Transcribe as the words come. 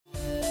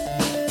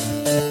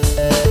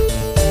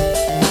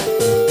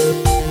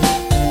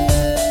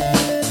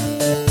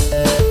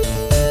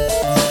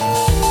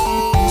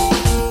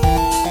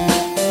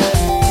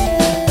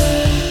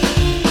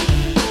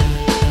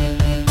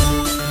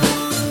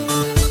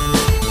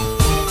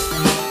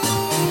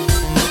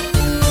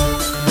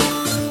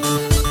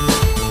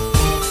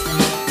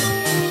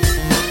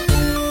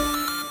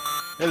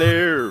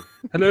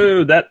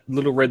Hello, that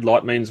little red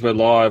light means we're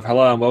live.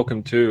 Hello and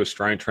welcome to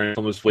Australian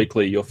Transformers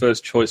Weekly, your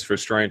first choice for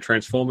Australian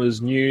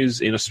Transformers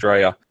news in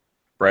Australia.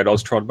 Brad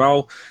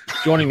Ostrod-Mull.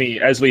 Joining me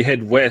as we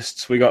head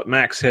west, we got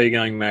Max. How are you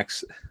going,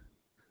 Max?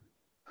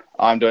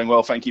 I'm doing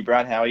well, thank you,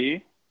 Brad. How are you?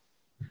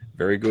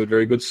 Very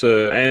good,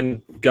 sir.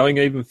 And going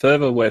even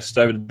further west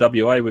over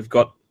to WA, we've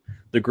got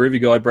the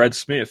groovy guy, Brad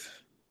Smith.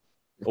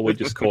 Or we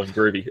just call him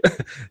Groovy.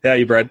 How are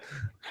you, Brad?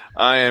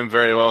 I am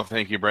very well,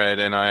 thank you, Brad,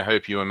 and I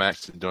hope you and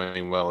Max are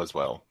doing well as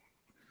well.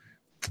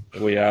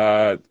 We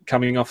are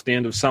coming off the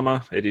end of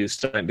summer. It is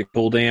starting to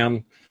cool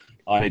down.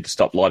 I need to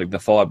stop lighting the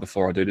fire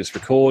before I do this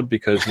record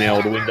because now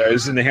all the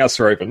windows in the house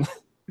are open.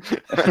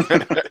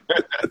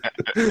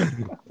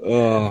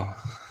 Oh,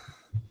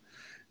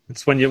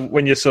 it's when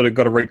you sort of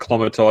got to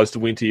re-climatise the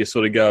winter, you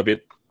sort of go a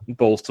bit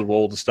balls to the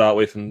wall to start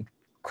with and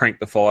crank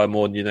the fire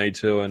more than you need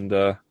to, and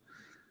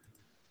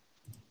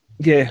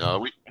yeah,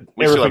 we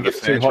still have the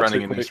fans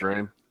running in this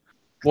room.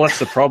 Well, that's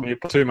the problem. You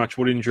put too much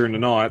wood in during the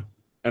night,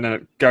 and then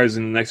it goes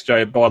in the next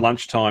day. By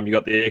lunchtime, you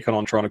got the aircon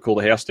on trying to cool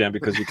the house down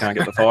because you can't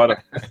get the fire to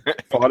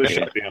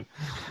shut down.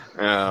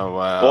 Oh,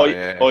 wow.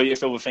 Or you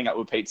fill the thing up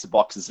with pizza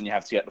boxes and you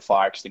have to get the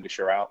fire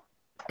extinguisher out.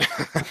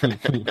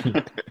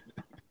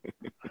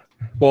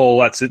 Well,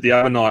 that's it. The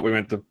other night we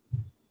went to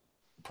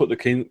put the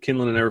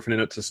kindling and everything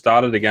in it to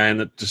start it again.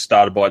 It just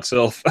started by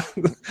itself.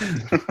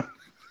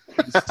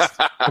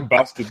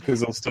 Combusted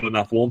because there was still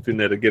enough warmth in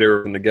there to get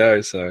everything to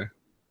go. So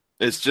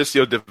it's just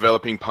you're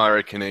developing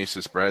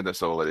pyrokinesis, Brad.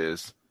 That's all it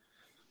is.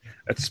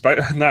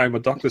 No, my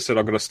doctor said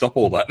I've got to stop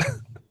all that.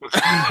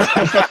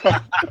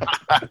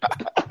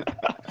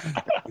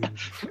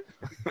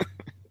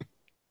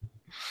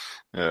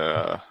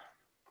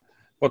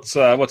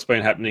 What's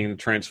been happening in the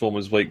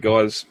Transformers week,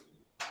 guys?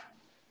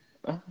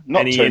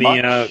 Not too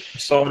much. Any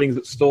sightings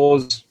at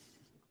stores?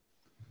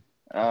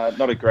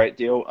 Not a great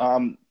deal.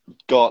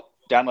 Got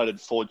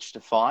downloaded Forge to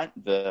Fight,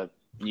 the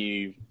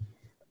new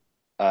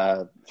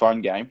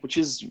phone game, which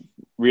is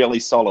really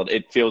solid.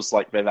 It feels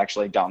like they've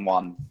actually done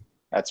one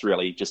that's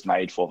really just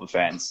made for the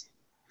fans.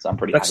 So I'm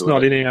pretty happy with it.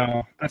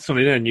 That's not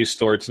in our news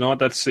story tonight.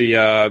 That's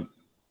the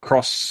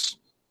cross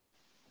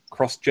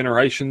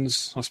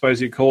generations, I suppose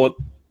you'd call it.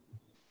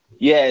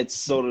 Yeah, it's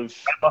sort of...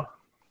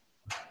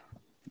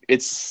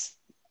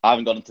 I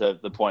haven't gotten to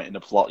the point in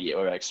the plot yet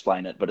where I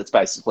explain it, but it's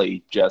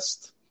basically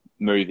just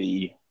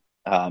movie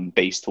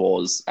Beast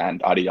Wars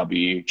and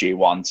IDW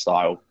G1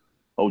 style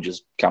all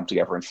just come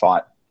together and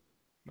fight.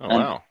 Oh, and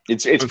wow.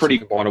 It's pretty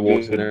cool.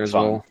 Awards in there as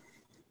well.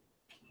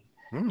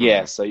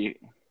 Yeah, so you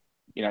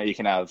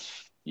can have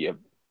your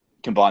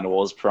Combined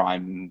Wars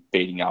Prime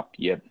beating up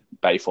your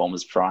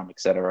Bayformers Prime,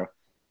 etc.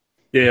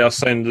 Yeah, I've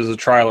seen there's a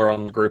trailer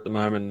on the group at the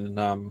moment,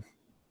 and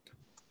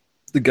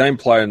the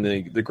gameplay and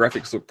the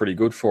graphics look pretty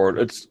good for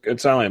it.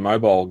 It's only a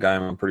mobile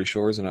game, I'm pretty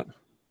sure, isn't it?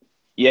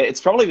 Yeah,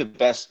 it's probably the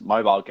best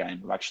mobile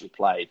game I've actually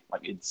played.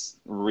 Like, it's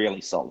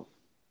really solid.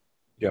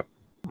 Yep.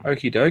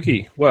 Okie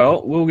dokie.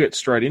 Well, we'll get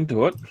straight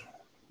into it.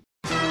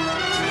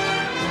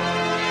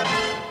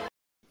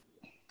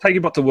 Take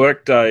Your Butt to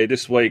Work Day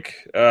this week.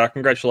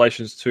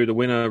 Congratulations to the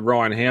winner,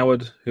 Ryan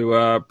Howard, who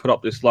put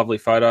up this lovely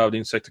photo of the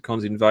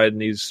Insecticons invading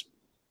his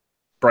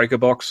breaker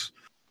box.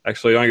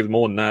 Actually, I think it's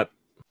more than that.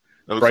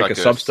 It looks Breaker like a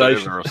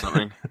substation server or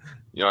something.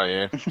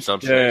 Yeah,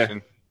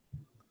 substation.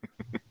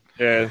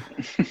 Yeah.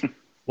 A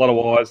lot of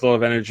wires, a lot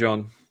of energy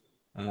on.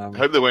 I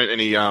hope there weren't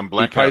any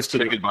blackouts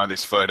triggered by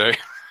this photo.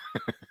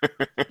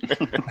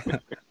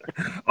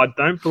 I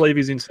don't believe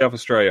he's in South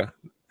Australia.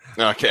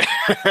 Okay.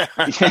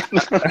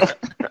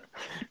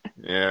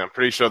 Yeah, I'm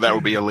pretty sure that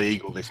would be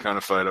illegal, this kind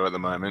of photo at the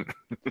moment.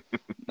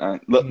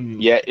 Look,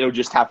 yeah, it'll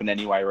just happen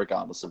anyway,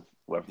 regardless of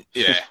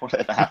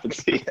whatever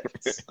happens here.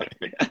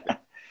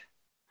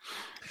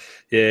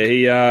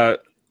 Yeah,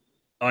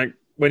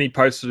 when he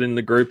posted in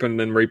the group and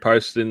then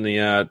reposted in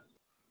the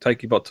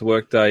Take Your Butt to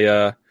Work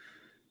Day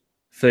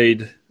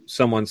feed,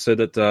 someone said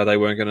that they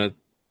weren't going to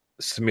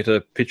submit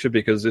a picture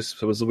because this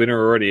was the winner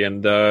already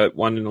and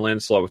won in a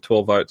landslide with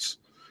 12 votes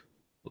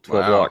or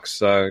 12 likes.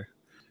 So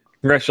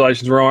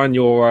congratulations, Ryan.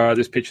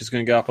 This picture's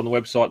going to go up on the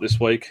website this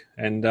week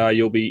and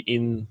you'll be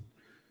in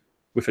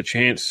with a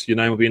chance. Your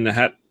name will be in the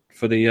hat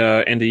for the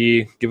end of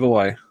year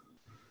giveaway.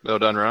 Well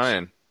done,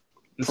 Ryan.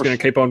 It's going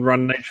to keep on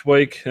running each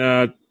week.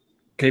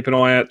 Keep an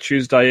eye out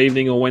Tuesday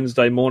evening or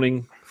Wednesday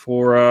morning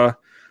for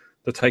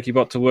the Take Your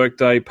Butt to Work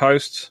Day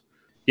posts.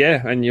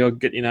 Yeah, and you'll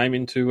get your name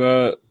in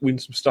to win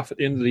some stuff at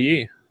the end of the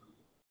year.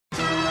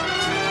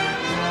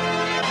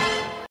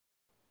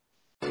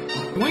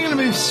 We're going to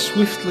move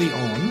swiftly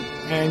on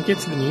and get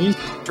to the news.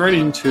 Straight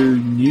into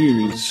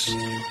news.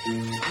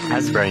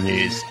 Hasbro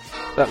news.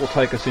 That will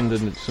take us into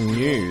some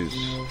news.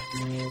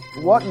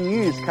 What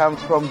news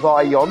comes from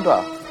Via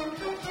Yonder?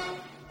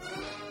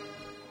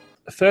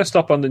 First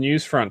up on the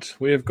news front,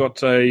 we have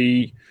got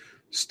a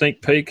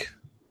sneak peek,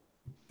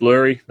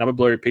 another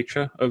blurry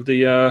picture of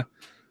the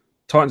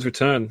Titans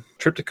Return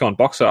Triptychon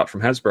box art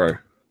from Hasbro.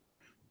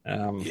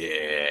 Yeah.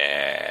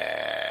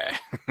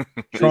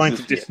 Trying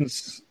to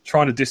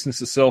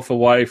distance itself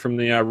away from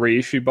the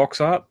reissue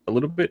box art a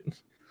little bit.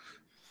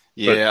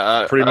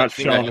 Yeah, pretty I much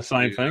think showing they the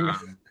same have thing.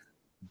 to,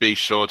 be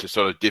sure to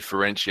sort of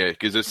differentiate,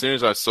 because as soon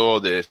as I saw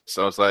this,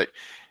 I was like,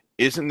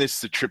 isn't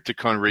this the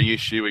Trypticon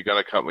reissue we got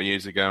a couple of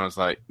years ago? And I was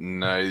like,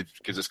 no,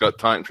 because it's got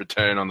Titan's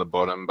Return on the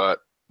bottom, but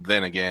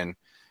then again,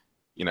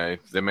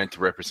 they're meant to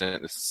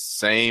represent the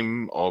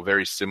same or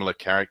very similar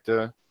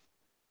character.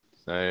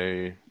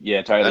 So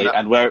Yeah, totally.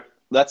 And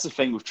that's the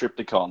thing with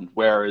Trypticon,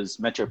 whereas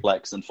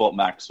Metroplex and Fort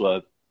Max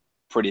were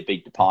pretty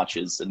big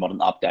departures and modern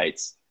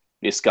updates,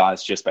 this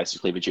guy's just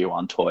basically the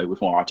G1 toy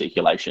with more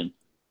articulation.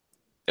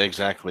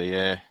 exactly,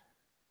 yeah.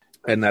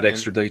 And that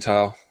extra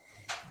detail.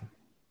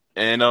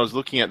 And I was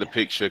looking at the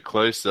picture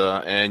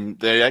closer, and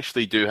they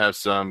actually do have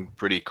some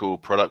pretty cool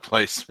product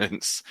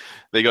placements.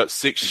 They got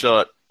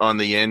 6-shot on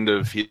the end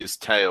of his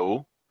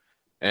tail,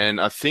 and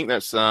I think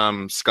that's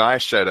Sky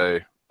Shadow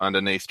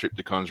underneath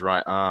Trypticon's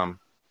right arm.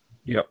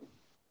 Yep.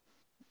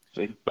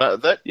 See?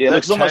 But that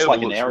looks almost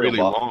like an looks aerial really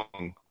buff.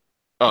 long.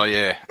 Oh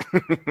yeah,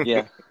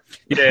 Yeah.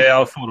 Yeah,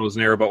 I thought it was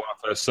an error when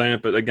I first seen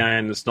it, but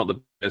again, it's not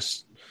the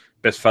best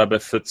photo.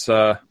 If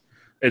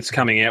it's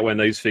coming out when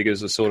these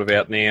figures are sort of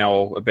out now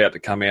or about to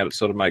come out, it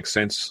sort of makes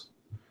sense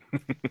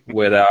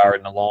where they are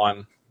in the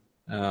line.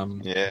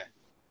 yeah.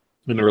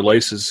 In the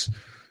releases,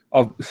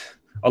 I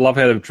love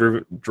how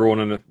they've drawn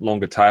in a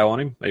longer tail on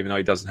him, even though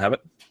he doesn't have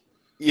it.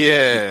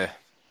 Yeah.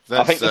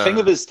 I think the thing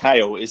with his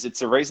tail is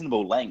it's a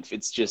reasonable length.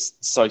 It's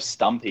just so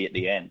stumpy at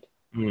the end.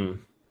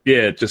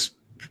 Yeah, it just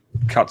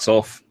cuts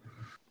off.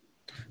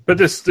 But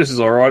this is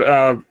all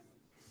right.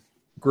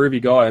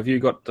 Groovy Guy, have you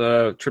got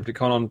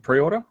Trypticon on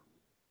pre-order?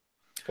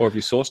 Or have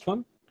you sourced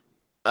one?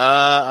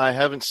 I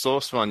haven't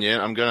sourced one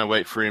yet. I'm going to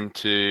wait for him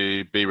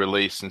to be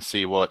released and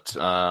see what...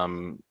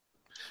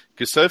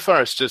 Because so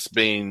far it's just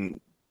been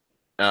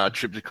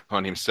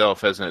Trypticon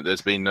himself, hasn't it?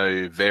 There's been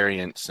no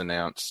variants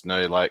announced,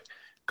 no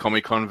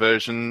Comic-Con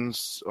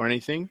versions or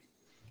anything?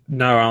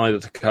 No, only the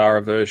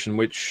Takara version,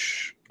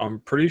 which I'm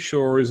pretty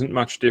sure isn't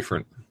much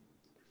different.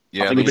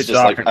 Yeah, I think it's bit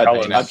just like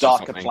darker a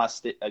darker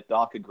plastic, a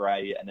darker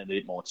grey, and then a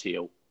bit more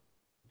teal.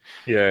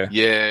 Yeah.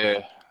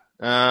 Yeah.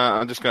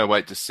 I'm just going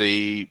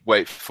to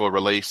wait for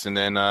release, and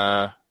then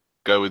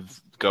go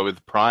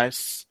with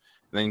price,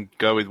 and then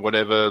go with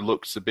whatever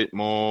looks a bit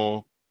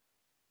more,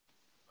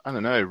 I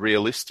don't know,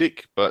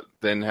 realistic. But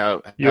then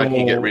how can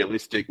you get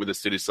realistic with a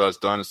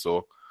city-sized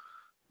dinosaur?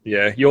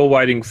 Yeah, you're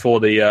waiting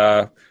for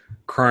the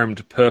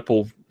chromed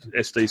purple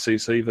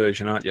SDCC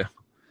version, aren't you?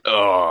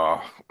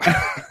 Oh.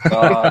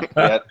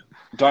 Yeah.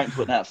 Don't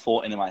put that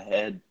thought into my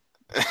head.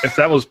 If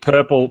that was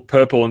purple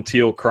and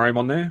teal chrome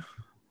on there,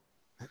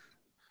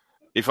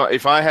 if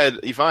I had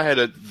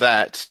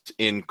that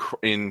in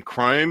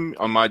chrome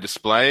on my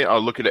display,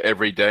 I'll look at it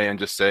every day and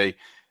just say,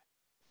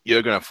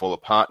 "You're going to fall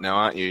apart now,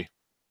 aren't you?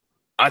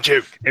 Aren't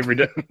you?"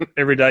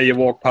 Every day you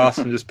walk past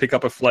and just pick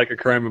up a flake of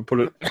chrome and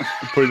put it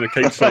in a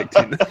keepsake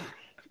tin. As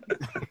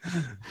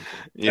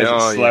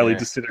it slowly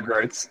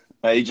disintegrates.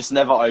 You just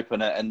never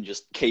open it and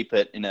just keep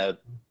it in a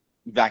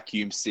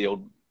vacuum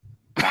sealed.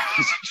 I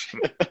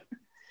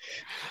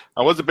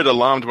was a bit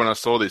alarmed when I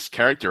saw this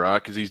character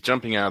art because he's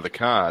jumping out of the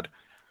card.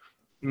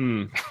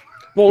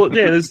 Well,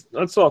 yeah,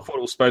 that's what I thought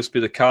it was supposed to be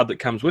the card that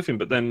comes with him,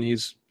 but then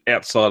he's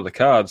outside of the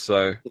card,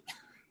 so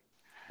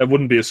it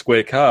wouldn't be a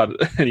square card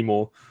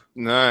anymore.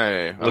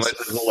 No, unless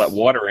there's all that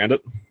white around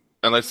it.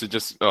 Unless it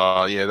just,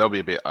 they'll be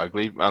a bit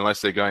ugly.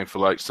 Unless they're going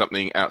for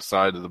something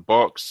outside of the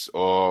box,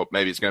 or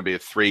maybe it's going to be a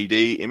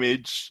 3D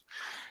image,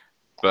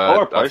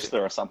 or a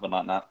poster or something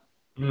like that.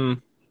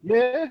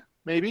 Yeah,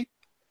 maybe.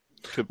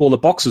 Well, the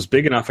box is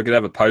big enough; it could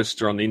have a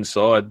poster on the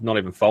inside, not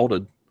even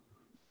folded.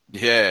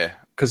 Yeah,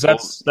 because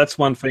that's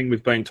one thing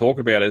we've been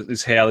talking about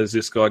is how is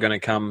this guy going to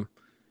come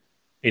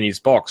in his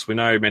box? We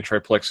know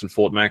Metroplex and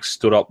Fort Max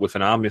stood up with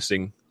an arm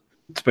missing.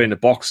 It's been the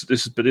box.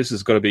 This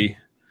has got to be.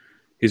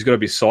 He's got to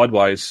be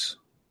sideways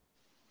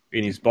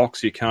in his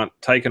box. You can't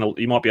take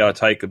you might be able to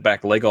take a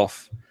back leg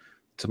off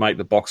to make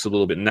the box a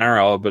little bit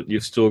narrower, but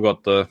you've still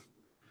got the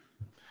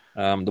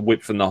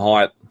width and the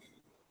height.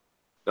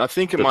 I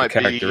think it might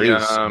be very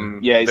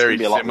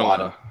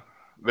similar.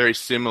 Very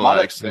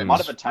similar. Might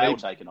have a tail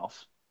taken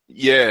off.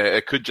 Yeah,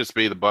 it could just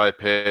be the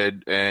biped,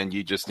 and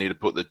you just need to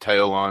put the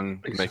tail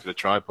on and make it a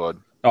tripod.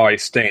 Oh, he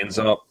stands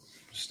up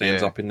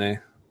up in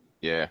there.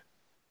 Yeah.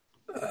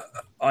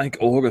 I think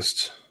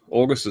August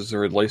is the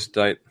release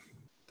date.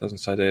 Doesn't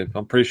say there.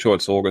 I'm pretty sure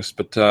it's August,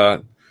 but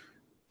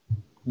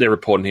they're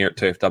reporting here at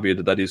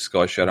TFW that is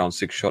Sky Shadow on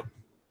 6-shot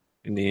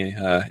in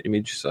the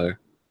image. So,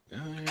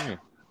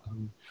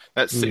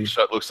 that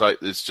 6-shot looks like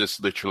it's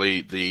just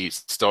literally the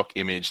stock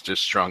image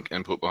just shrunk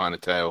and put behind a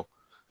tail.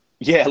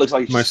 Yeah, it looks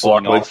like it's just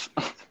falling off.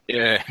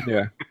 Yeah.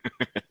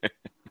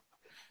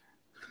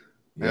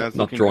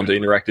 Not drawn to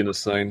interact in the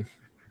scene.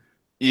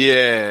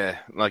 Yeah,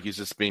 like he's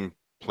just been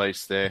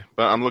placed there.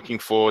 But I'm looking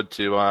forward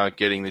to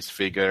getting this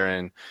figure,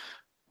 and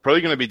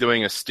probably going to be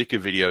doing a sticker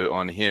video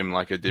on him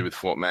like I did with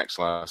Fort Max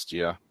last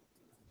year.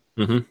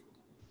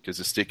 Because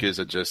the stickers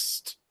are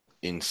just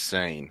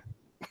insane.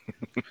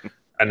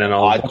 And then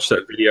I'll watch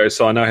that video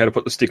so I know how to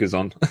put the stickers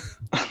on.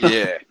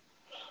 Yeah.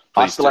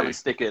 I still haven't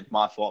stickered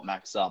my Fort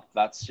Max up.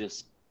 That's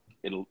just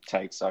it'll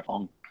take so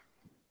long.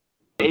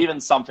 Even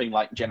something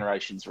like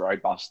Generations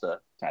Roadbuster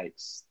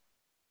takes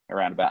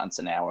around about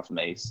an hour for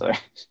me. So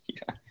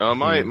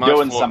My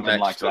doing Fort something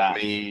Max like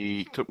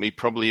that took me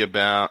probably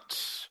about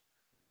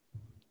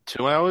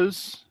 2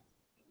 hours.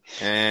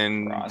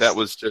 And Christ. that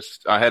was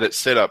just, I had it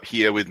set up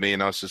here with me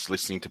and I was just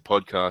listening to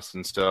podcasts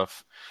and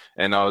stuff.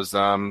 And I was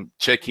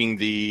checking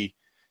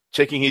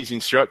his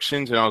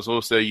instructions, and I was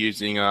also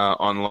using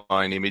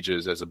online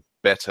images as a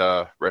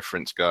better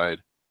reference guide.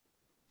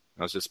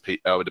 I was just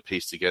able to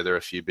piece together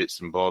a few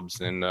bits and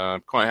bobs, and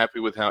I'm quite happy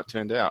with how it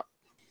turned out.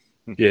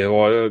 Yeah,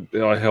 well,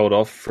 I held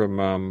off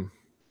from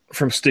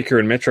Sticker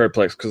and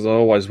Metroplex because I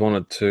always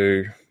wanted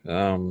to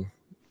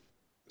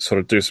sort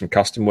of do some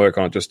custom work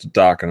on it just to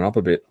darken it up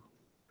a bit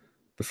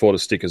before the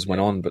stickers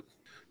went on. But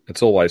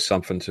it's always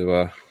something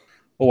to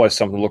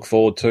look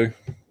forward to.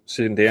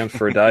 Sitting down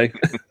for a day,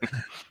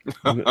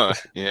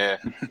 Yeah,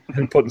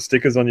 and putting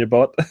stickers on your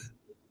bot.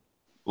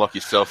 Lock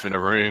yourself in a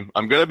room.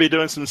 I'm going to be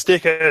doing some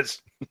stickers.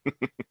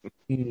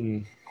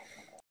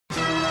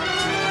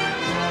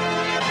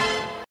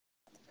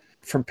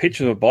 From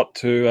picture of a bot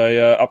to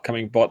a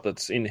upcoming bot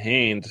that's in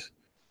hand. I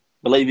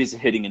believe he's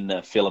hitting in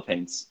the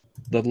Philippines.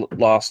 The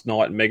last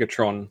night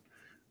Megatron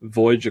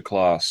Voyager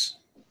class.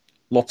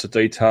 Lots of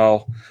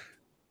detail.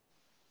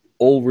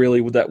 All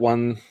really with that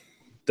one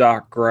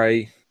dark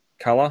grey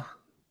colour.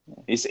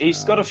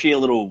 He's got a few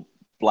little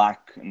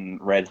black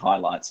and red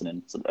highlights and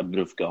then a bit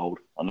of gold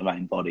on the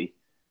main body.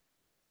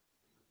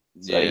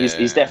 So Yeah.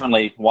 he's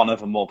definitely one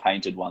of the more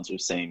painted ones we've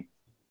seen.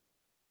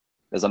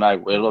 As I know,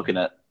 we're looking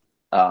at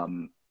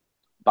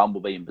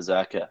Bumblebee and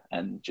Berserker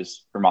and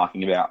just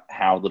remarking about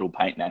how little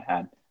paint they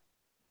had.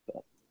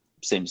 But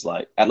seems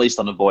like, at least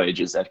on the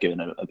Voyagers, they've given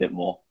a bit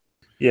more.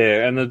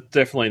 Yeah, and there's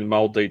definitely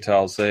mould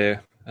details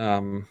there,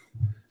 and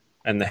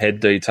the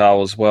head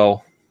detail as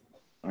well.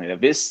 I mean,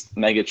 this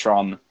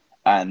Megatron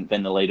and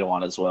then the leader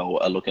one as well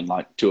are looking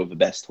like two of the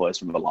best toys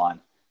from the line.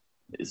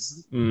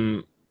 It's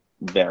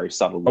very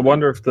subtle. I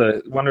wonder if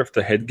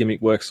the head gimmick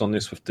works on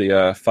this with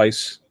the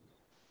face,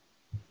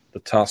 the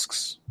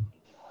tusks.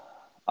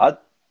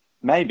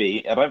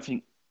 Maybe. I don't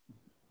think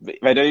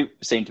they do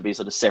seem to be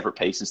sort of separate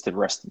pieces to the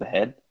rest of the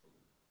head.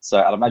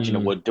 So I'd imagine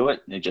it would do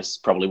it. It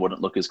just probably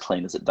wouldn't look as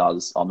clean as it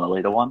does on the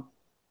leader one.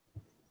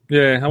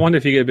 Yeah, I wonder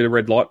if you get a bit of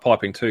red light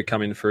piping too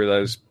coming through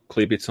those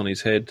clear bits on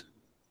his head.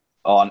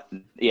 Oh,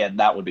 yeah,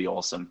 that would be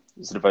awesome.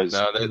 Sort of those,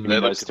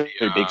 those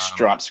two big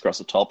stripes across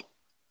the top.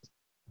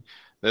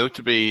 They look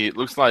to be, it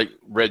looks like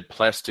red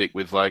plastic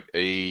with like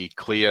a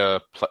clear,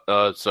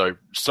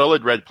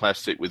 solid red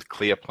plastic with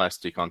clear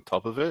plastic on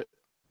top of it.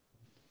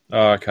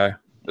 Oh, okay.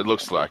 It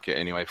looks like it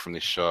anyway from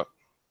this shot.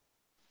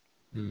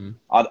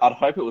 I'd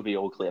hope it would be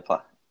all clear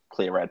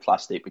red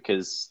plastic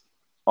because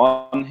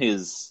in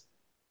his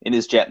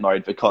jet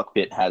mode, the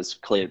cockpit has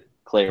clear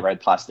red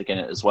plastic in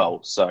it as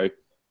well. So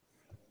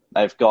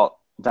they've got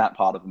that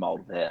part of the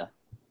mold there.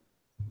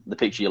 The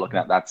picture you're looking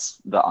at, that's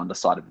the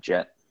underside of the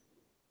jet.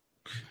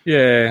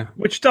 Yeah,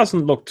 which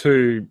doesn't look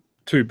too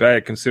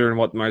bad considering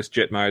what most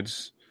jet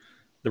modes,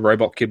 the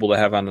robot kibble they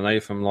have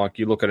underneath them. Like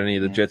you look at any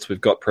of the jets we've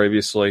got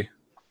previously.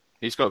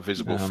 He's got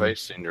visible face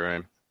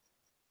syndrome.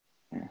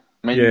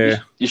 I mean,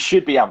 you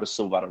should be able to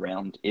solve that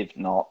around. If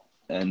not,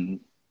 and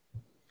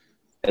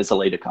there's a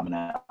leader coming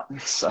out.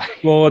 So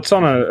well, it's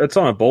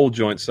on a ball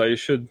joint, so you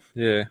should.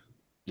 Yeah.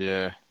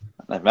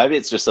 Maybe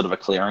it's just sort of a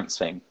clearance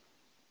thing.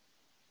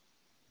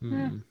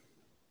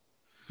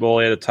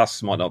 Well, yeah, the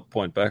tusks might not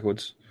point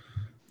backwards.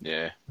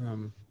 Yeah.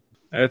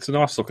 It's a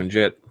nice looking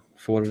jet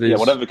for what it is. Yeah,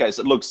 whatever the case,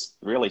 it looks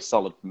really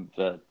solid from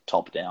the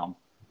top down.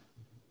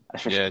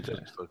 Yeah, it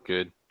does look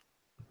good.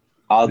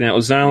 Now, it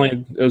was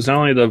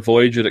only the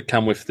Voyager that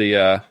come with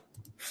the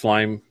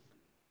flame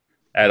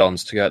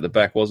add-ons to go at the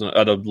back, wasn't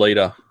it? The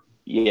leader.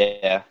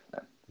 Yeah.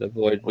 The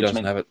Voyager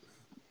doesn't have it.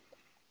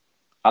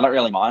 I don't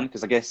really mind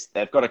because I guess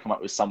they've got to come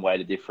up with some way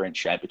to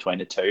differentiate between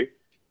the two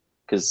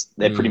because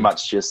they're pretty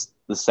much just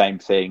the same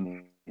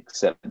thing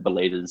except the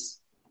leader's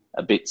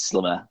a bit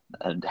slimmer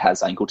and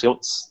has ankle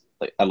tilts,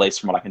 at least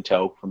from what I can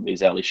tell from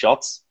these early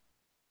shots.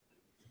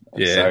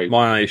 Yeah, so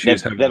my only issue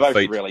is having they're the both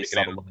feet really sticking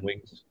out subtle. of the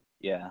wings.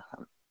 Yeah,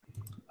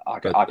 I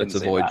But can it's a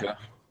see Voyager. that.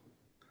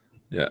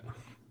 Yeah.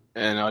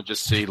 And I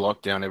just see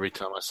Lockdown every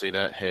time I see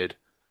that head.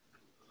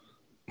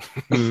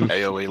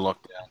 AOE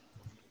Lockdown.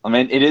 I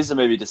mean, it is a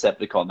movie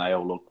Decepticon. They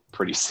all look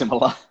pretty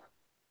similar.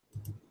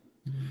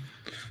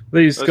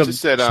 He's I got just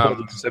said, the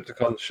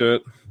Decepticon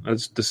shirt.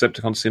 It's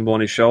Decepticon symbol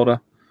on his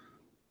shoulder.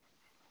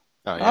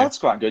 Oh, Oh, yeah. that's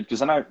quite good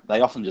because I know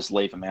they often just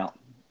leave them out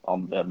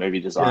on the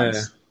movie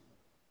designs.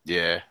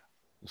 Yeah.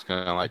 It's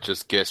kind of like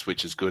just guess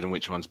which is good and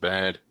which one's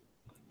bad.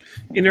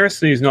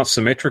 Interesting, he's not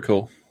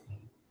symmetrical.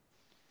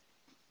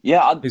 Yeah,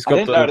 I He's got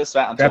didn't the notice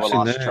that until the gaps in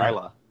last there.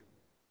 trailer.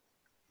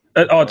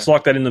 It's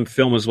like that in the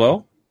film as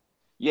well.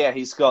 Yeah,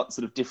 he's got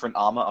sort of different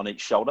armor on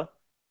each shoulder.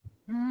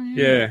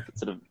 Yeah,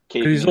 Sort of because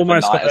keeping he's it the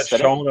almost night got that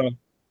aesthetic. shoulder.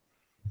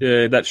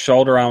 Yeah, that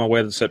shoulder armor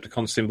where the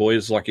Decepticon symbol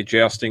is, like your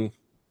jousting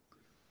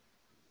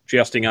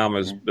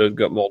armor's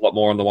got a lot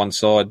more on the one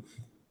side.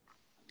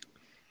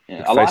 Yeah,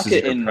 It I like faces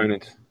it your in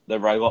opponent. the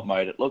robot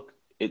mode,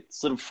 it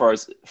sort of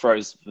froze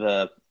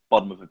the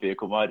bottom of a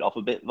vehicle mode off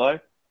a bit though.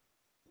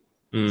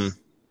 Mm.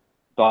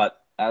 But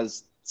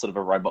as sort of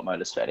a robot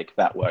mode aesthetic,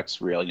 that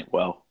works really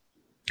well.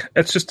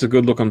 It's just a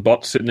good looking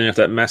bot sitting there with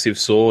that massive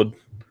sword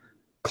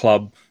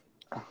club.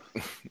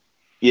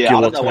 Yeah,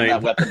 I don't know what Guillotine.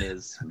 that weapon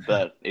is,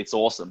 but it's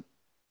awesome.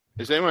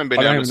 Has anyone been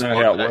I don't able to even know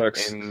spot how it that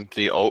works. in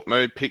the alt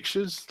mode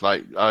pictures?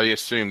 Like, I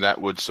assume that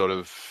would sort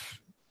of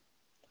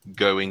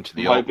go into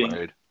the I'm alt hoping-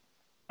 mode.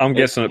 I'm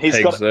guessing it He's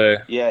pegs got-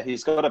 there. Yeah,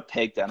 he's got a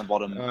peg down the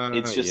bottom.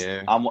 It's just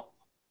yeah. I'm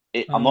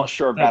not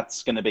sure if that-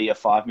 that's going to be a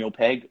 5mm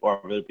peg or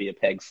if it'll be a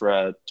peg for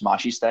a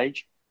Tamashii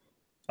stage.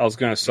 I was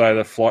going to say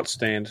the flight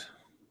stand.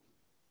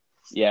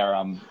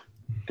 Yeah,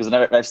 because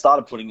they've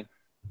started putting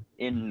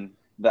in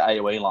the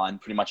AOE line.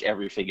 Pretty much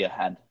every figure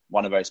had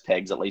one of those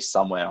pegs at least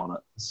somewhere on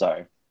it.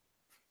 So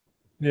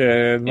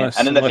Yeah, unless,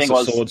 and then the unless thing the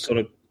was- sword sort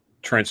of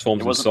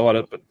transforms it wasn't- inside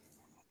it. But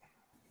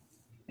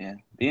yeah,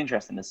 be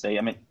interesting to see.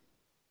 I mean,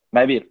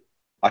 maybe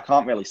I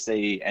can't really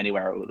see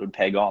anywhere it would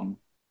peg on.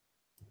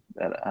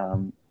 But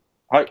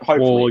hopefully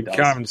well, it you does.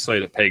 can't even see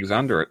the pegs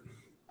under it.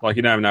 Like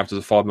you don't even know if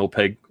there's a 5mm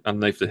peg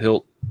underneath the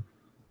hilt,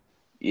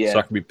 Yeah, so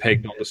it can be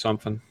pegged onto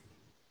something.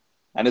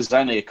 and there's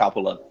only a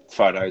couple of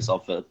photos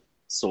of the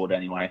sword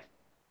anyway.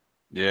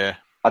 Yeah.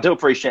 I do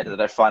appreciate that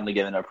they've finally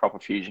given it a proper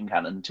fusion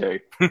cannon too.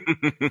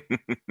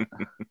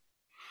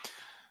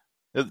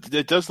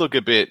 It does look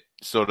a bit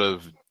sort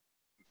of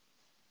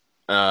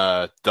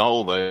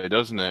dull though,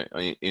 doesn't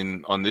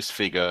it? On this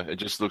figure, it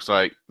just looks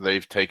like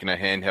they've taken a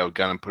handheld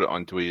gun and put it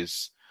onto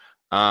his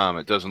arm.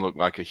 It doesn't look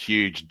like a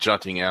huge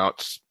jutting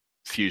out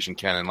fusion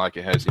cannon like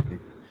it has in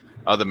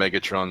other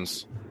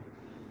Megatrons.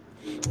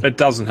 It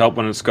doesn't help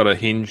when it's got a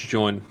hinge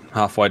joint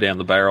halfway down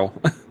the barrel.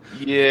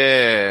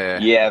 Yeah.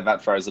 Yeah,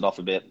 that throws it off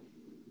a bit.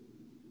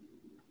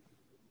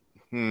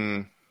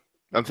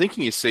 I'm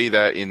thinking you see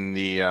that in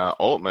the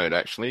alt mode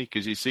actually,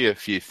 because you see a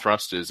few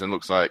thrusters and it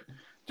looks like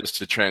just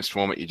to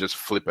transform it, you just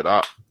flip it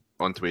up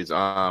onto his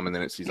arm, and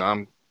then it's his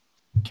arm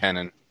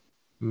cannon.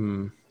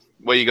 Hmm.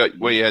 Where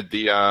you had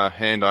the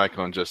hand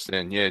icon just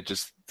then, yeah,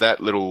 just that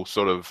little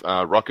sort of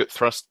rocket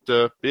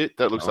thruster bit.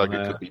 That looks like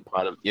it could be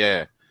part of.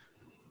 Yeah,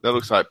 that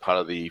looks like part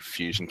of the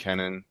fusion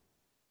cannon.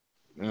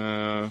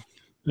 No,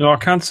 I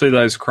can't see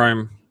those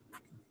chrome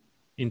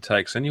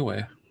intakes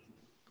anywhere.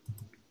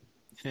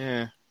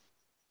 Yeah,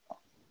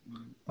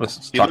 Unless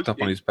it's He tucked looks-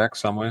 up on his back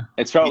somewhere.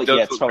 It's probably He does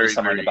it's look probably very,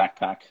 somewhere in the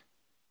backpack.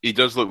 he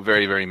does look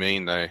very, very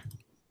mean though.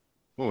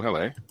 Oh,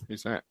 hello.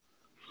 Who's that?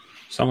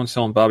 Someone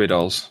selling Barbie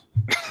dolls.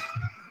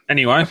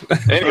 Anyway.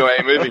 Anyway,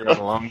 moving right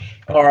along.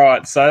 All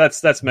right, so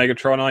that's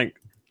Megatron. I think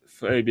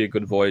it'd be a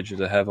good Voyager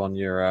to have on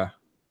your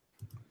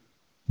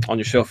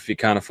shelf if you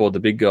can't afford the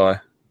big guy.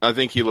 I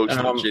think he looks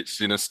legit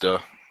sinister.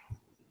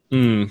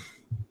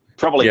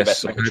 Probably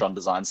Yes, the best Megatron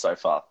design so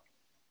far.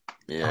 I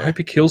Yeah. hope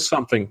he kills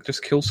something.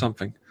 Just kill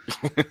something.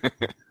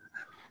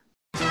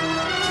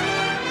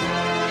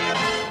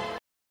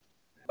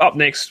 Up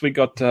next, we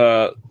got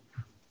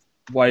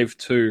Wave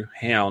 2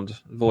 Hound,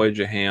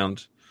 Voyager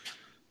Hound.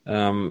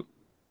 A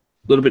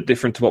little bit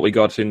different to what we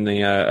got in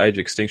the Age of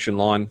Extinction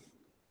line.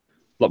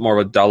 A lot more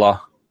of a duller,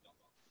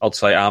 I'd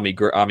say army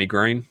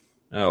green,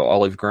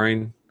 olive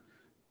green,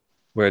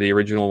 where the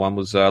original one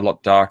was a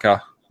lot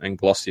darker and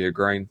glossier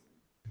green.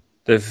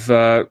 They've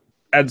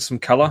added some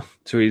colour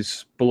to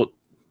his bullet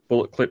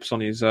clips on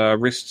his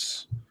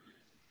wrists,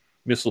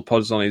 missile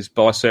pods on his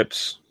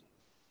biceps.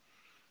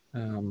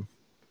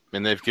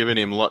 And they've given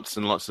him lots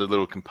and lots of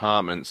little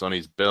compartments on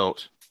his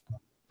belt,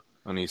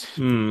 on his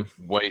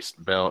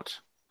waist belt.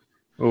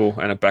 Oh,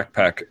 and a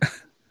backpack.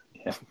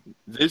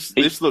 This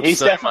looks He's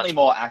so definitely much,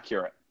 more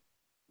accurate.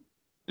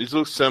 this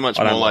looks so much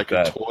I don't more like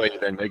like that. a toy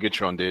than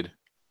Megatron did.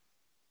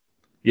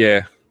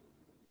 Yeah.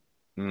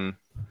 Mm.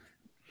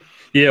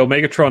 Yeah, well,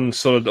 Megatron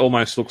sort of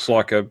almost looks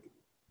like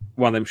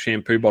one of them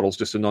shampoo bottles,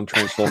 just a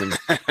non-transforming.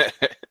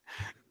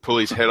 Pull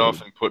his head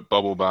off and put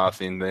bubble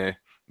bath in there.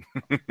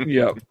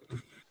 Yeah.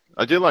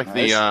 I do like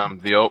Nice.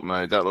 the alt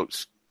mode. That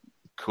looks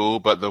cool,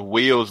 but the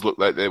wheels look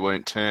like they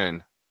won't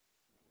turn.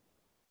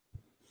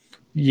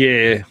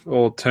 Yeah,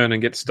 or turn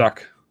and get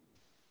stuck.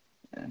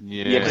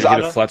 Yeah, Yeah, Or 'cause hit I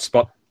a don't- flat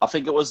spot. I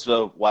think it was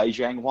the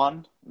Weijang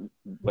one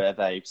where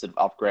they sort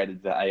of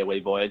upgraded the AOE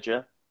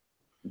Voyager.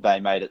 They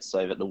made it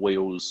so that the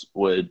wheels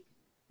would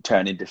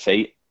turn into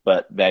feet,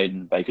 but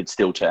then they could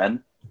still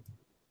turn.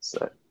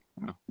 So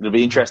it'll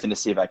be interesting to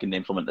see if they can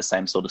implement the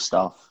same sort of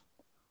stuff.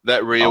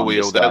 that rear on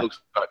wheel this that guy.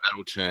 looks like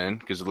that'll turn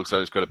because it looks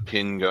like it's got a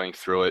pin going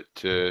through it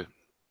to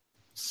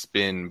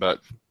spin.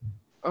 But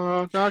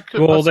no, I could.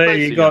 Well, I there suppose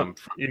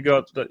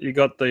you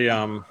got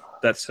the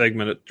that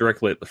segment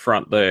directly at the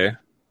front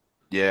there,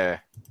 yeah.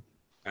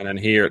 and then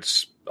here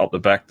it's up the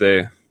back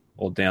there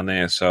or down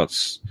there. So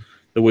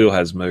the wheel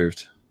has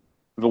moved.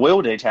 The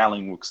wheel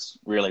detailing looks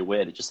really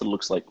weird. It just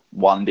looks like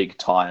one big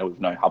tire with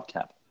no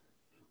hubcap.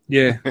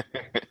 Yeah.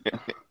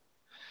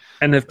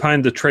 And they've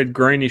painted the tread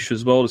greenish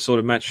as well to sort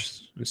of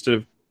match, instead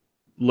of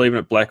leaving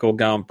it black or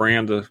going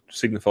brown to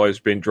signify he's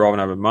been driving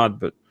over mud.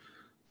 But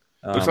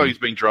Looks like he's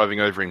been driving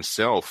over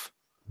himself.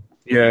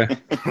 Yeah.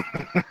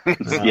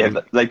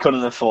 Yeah, they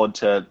couldn't afford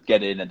to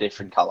get in a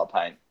different colour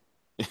paint.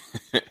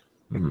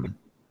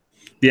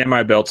 The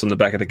ammo belt's on the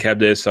back of the cab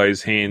there, so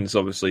his hands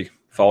obviously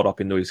fold up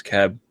into his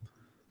cab.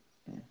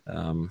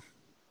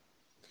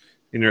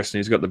 Interesting,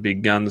 he's got the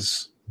big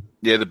guns.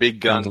 Yeah, the big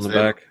guns on the they,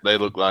 back. They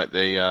look like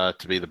they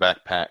to be the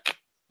backpack.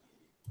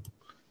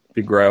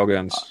 Big rail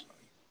guns.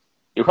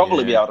 You'll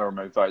probably be able to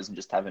remove those and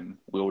just have him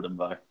wield them,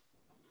 though.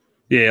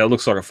 Yeah, it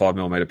looks like a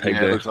 5mm peg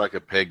Yeah, there. it looks like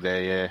a peg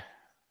there, yeah.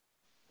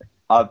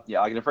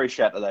 I can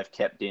appreciate that they've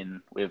kept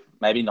in with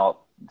maybe not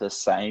the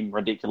same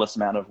ridiculous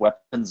amount of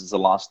weapons as the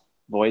last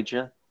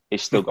Voyager.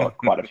 He's still got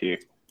quite a few.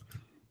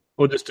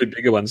 Or just two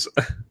bigger ones.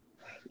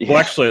 Yeah. Well,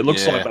 actually, it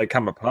looks like they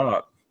come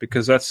apart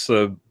because that's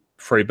the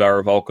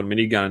 3-barrel Vulcan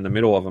minigun in the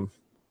middle of them.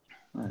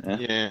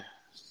 Yeah.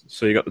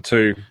 So you got the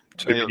two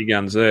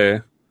miniguns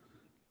there.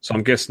 So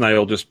I'm guessing they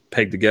all just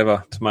peg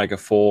together to make a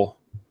 4.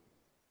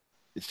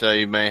 So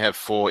you may have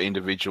 4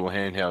 individual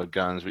handheld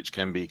guns which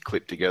can be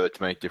clipped together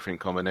to make different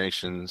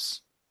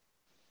combinations.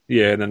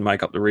 Yeah, and then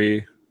make up the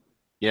rear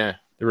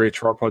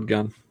tripod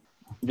gun.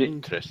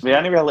 Interesting. The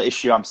only real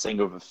issue I'm seeing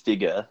with a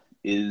figure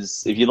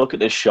is if you look at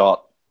this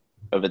shot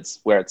of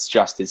where it's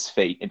just his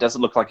feet, it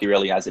doesn't look like he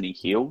really has any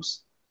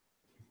heels.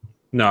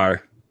 No,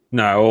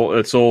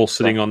 it's all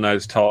sitting on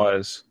those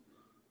tires.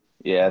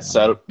 Yeah,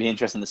 so it'll be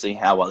interesting to see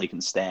how well he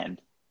can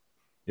stand.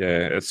 Yeah,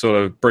 it's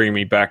sort of bringing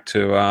me back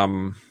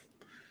to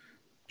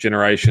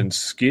Generation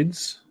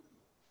Skids.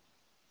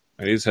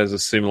 It has a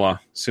similar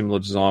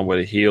design where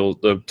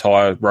the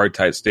tire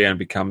rotates down and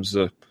becomes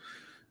the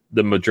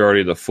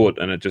majority of the foot,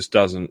 and it just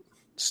doesn't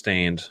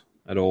stand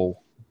at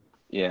all.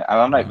 Yeah, I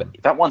don't know.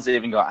 But that one's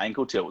even got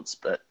ankle tilts,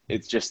 but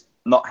it's just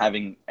not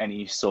having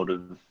any sort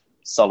of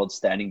solid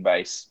standing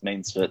base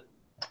means that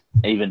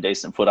even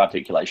decent foot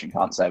articulation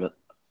can't save it.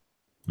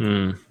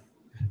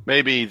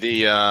 Maybe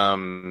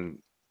the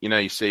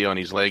you see on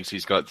his legs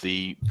he's got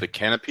the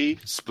canopy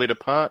split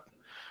apart.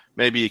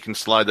 Maybe you can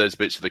slide those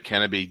bits of the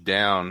canopy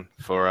down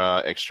for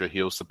extra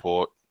heel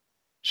support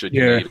should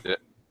you need it.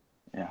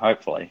 Yeah,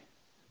 hopefully.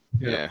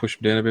 Yeah, push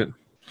him down a bit.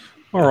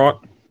 All right,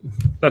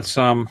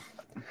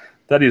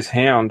 that is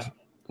Hound.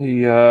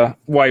 He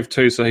wave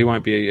 2, so he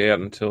won't be out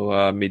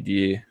until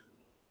mid-year.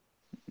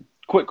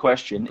 Quick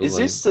question: is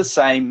this the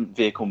same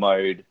vehicle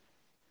mode?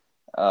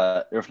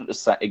 Or if not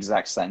the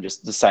exact same,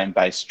 just the same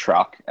base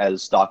truck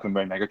as Dark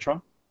Moon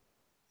Megatron?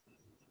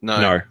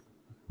 No.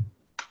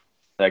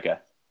 Okay.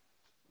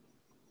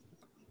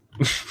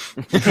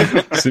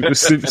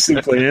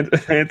 Simply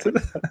answered.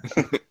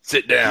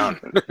 Sit down.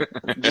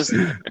 Just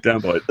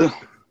down by it.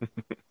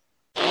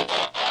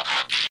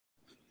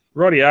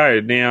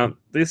 Rightio. Now,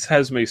 this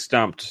has me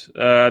stumped.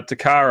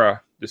 Takara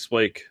this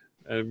week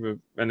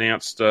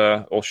announced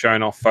or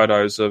shown off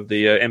photos of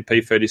the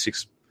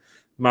MP36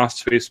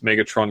 Master Fist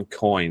Megatron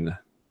coin.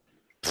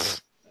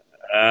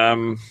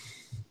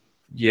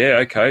 Yeah,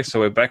 okay, so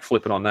we're back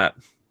flipping on that.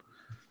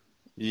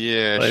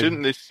 Yeah,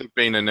 shouldn't this have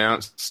been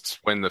announced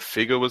when the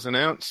figure was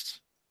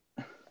announced?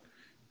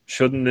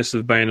 Shouldn't this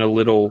have been a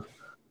little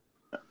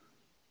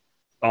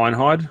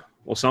Ironhide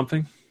or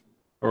something?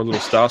 Or a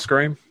little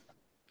Starscream?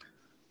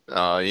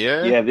 Yeah.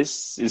 Yeah,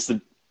 this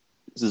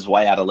is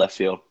way out of left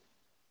field.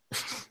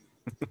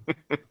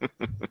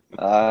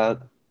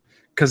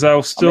 Because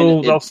they'll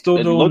still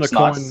doing the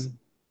coin. Nice.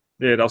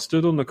 Yeah, they'll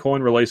still doing the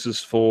coin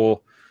releases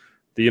for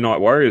the Unite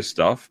Warriors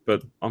stuff,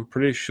 but I'm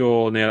pretty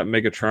sure now that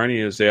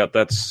Megatronia is out,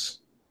 that's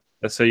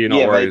how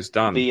Unite Warriors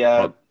done.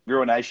 The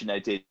Ruination they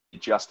did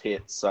just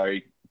hit, so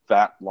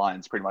that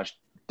line's pretty much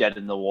dead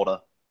in the water.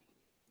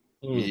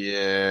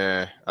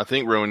 Yeah, I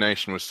think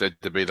Ruination was said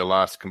to be the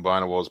last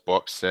Combiner Wars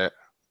box set.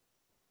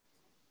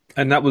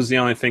 And that was the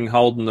only thing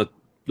holding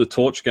the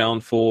torch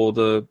going for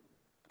the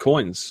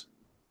coins.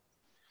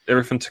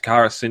 Everything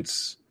Takara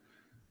since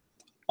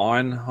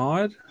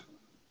Ironhide?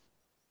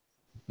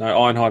 No,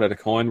 Ironhide had a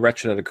coin.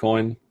 Ratchet had a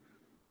coin.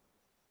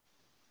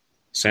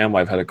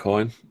 Soundwave had a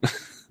coin.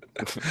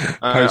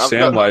 Post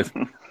Soundwave.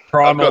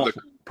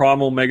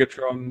 Primal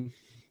Megatron.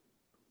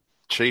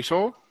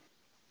 Cheetor?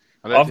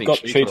 I've got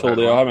Cheetor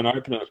there. I haven't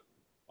opened it.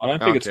 I don't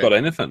think it's got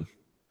anything.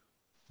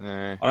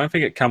 No. I don't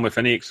think it come with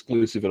any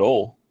exclusive at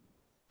all.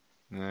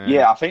 No.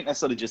 Yeah, I think they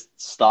sort of just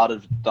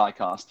started the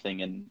diecast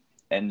thing and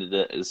ended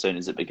it as soon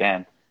as it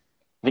began.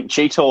 I think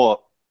Cheetor,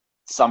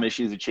 some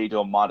issues of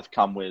Cheetor might have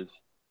come with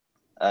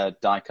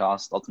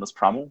diecast Optimus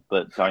Primal,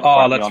 but don't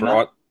quote me that's on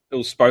right. That. It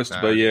was supposed to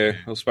be, yeah.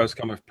 It was supposed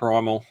to come with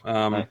Primal.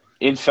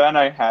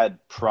 Inferno had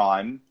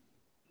Prime,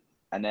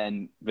 and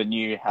then the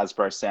new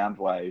Hasbro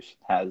Soundwave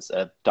has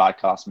a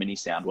diecast mini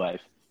Soundwave.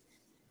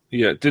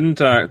 Yeah,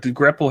 did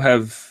Grapple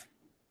have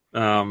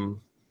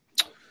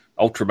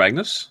Ultra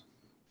Magnus?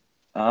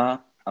 I'm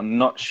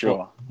not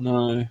sure.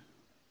 No.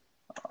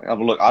 I'll have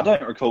a look. I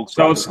don't recall.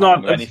 So it's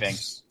not anything.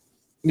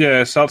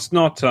 Yeah, so it's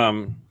not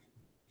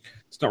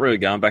really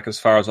going back as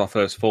far as I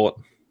first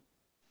thought.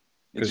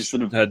 It's just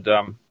Because had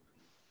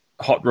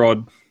Hot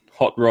Rod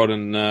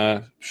and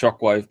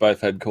Shockwave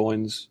both had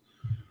coins.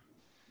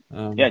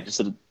 just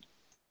sort of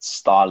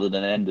started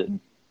and ended.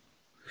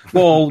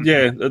 Well,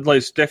 yeah, at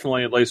least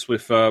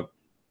with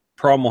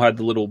Primal had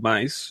the little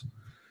mace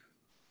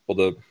or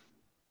the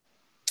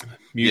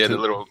mutant, the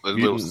little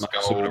mace,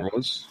 skull whatever it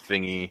was.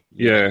 thingy.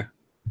 Yeah.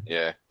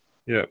 Yeah.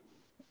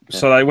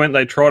 So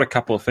they tried a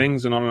couple of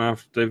things, and I don't know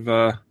if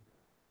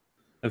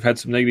they've had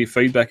some negative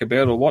feedback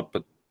about it or what,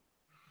 but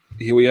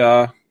here we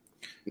are,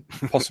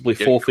 possibly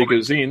 4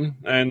 figures in,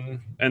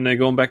 and they're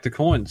going back to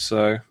coins.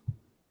 So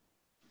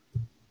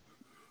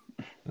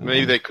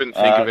maybe they couldn't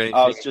think of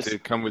anything to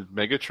come with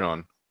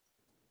Megatron.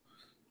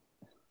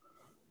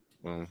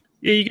 Well,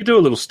 yeah, you could do a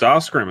little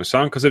Starscream or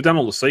something, because they've done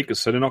all the Seekers,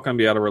 so they're not going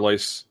to be able to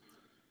release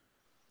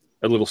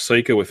a little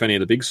Seeker with any of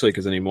the big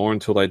Seekers anymore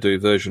until they do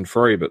version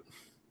 3. But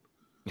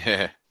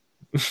yeah,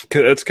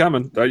 it's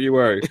coming. Don't you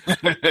worry.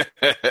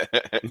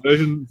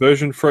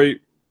 version 3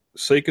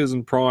 Seekers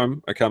and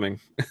Prime are coming.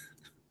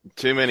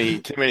 Too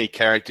many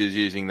characters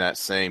using that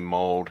same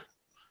mold.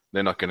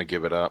 They're not going to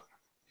give it up.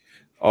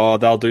 Oh,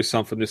 they'll do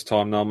something this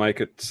time. They'll make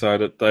it so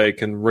that they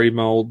can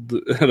remold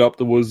it up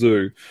the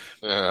wazoo.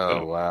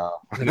 Oh, wow.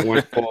 And it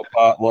won't fall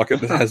apart like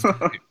it has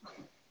been.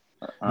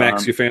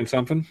 Max, you found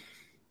something?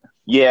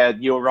 Yeah,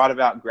 you're right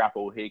about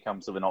Grapple. Here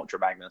comes with an Ultra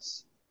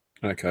Magnus.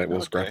 Okay, it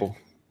was Grapple.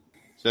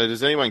 So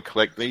does anyone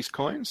collect these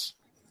coins?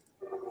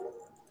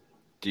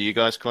 Do you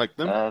guys collect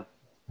them?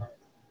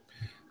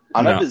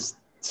 I know there's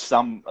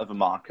some of a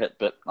market,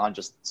 but I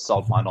just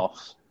sold mine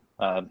off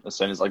as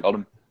soon as I got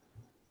them.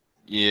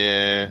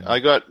 Yeah, I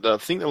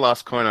think the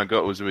last coin I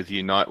got was with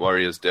Unite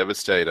Warriors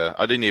Devastator.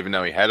 I didn't even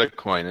know he had a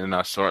coin, and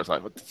I saw it. I was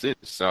like, what's this?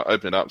 So I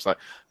opened it up. It's like,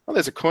 oh,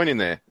 there's a coin in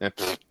there. I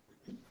think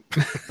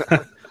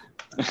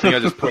I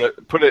just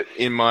put it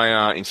in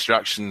my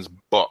instructions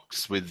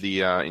box with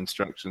the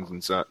instructions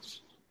and such.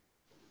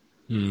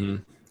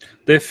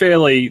 They're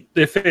fairly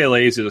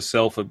easy to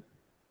sell for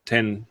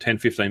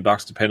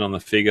 $10-15, depending on the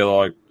figure.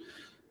 Like,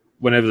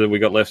 whenever we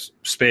got left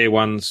spare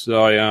ones,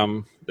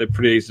 they're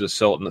pretty easy to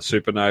sell it in the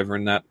Supernova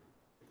and that.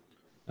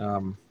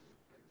 And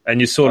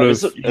you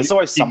there's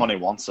always someone who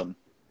wants them.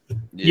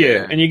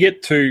 Yeah, and you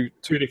get two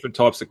different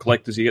types of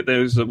collectors. You get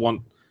those that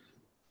want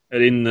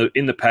it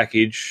in the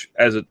package,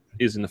 as it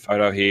is in the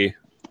photo here,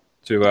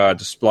 to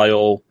display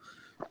all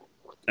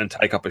and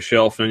take up a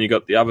shelf, and then you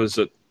got the others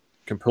that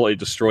completely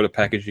destroy the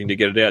packaging to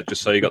get it out,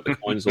 just so you got the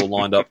coins all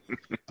lined up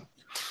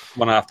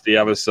one after the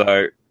other.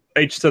 So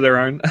each to their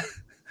own.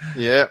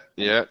 Yeah.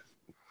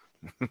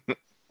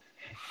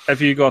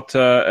 Have you got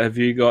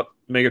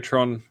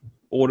Megatron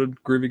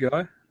ordered, Groovy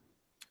Guy?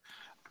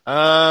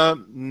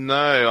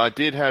 No, I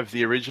did have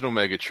the original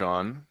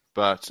Megatron,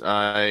 but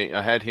I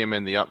had him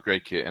in the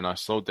upgrade kit, and I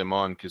sold them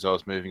on because I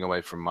was moving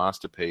away from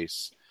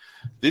Masterpiece.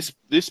 This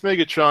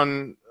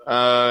Megatron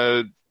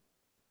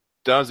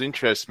does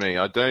interest me.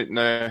 I don't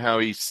know how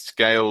he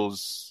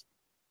scales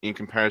in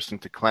comparison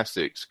to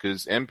classics,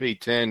 because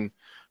MP10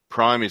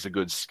 Prime is a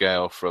good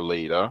scale for a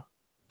leader,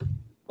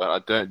 but I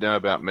don't know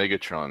about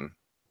Megatron.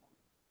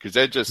 Because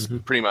they're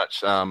just pretty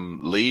much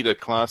leader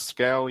class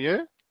scale,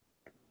 yeah?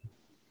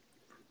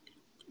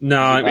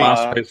 No,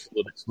 Masterpiece is a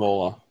little bit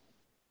smaller.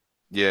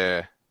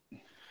 Yeah.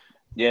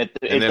 Yeah,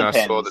 and then depends.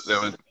 I saw that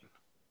there was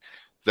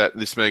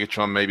this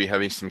Megatron may be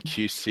having some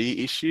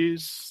QC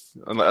issues,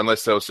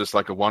 unless there was just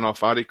like a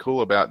one-off article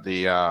about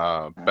the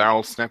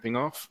barrel snapping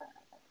off.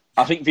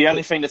 I think the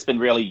only thing that's been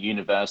really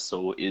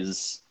universal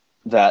is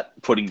that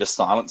putting the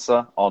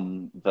silencer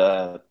on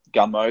the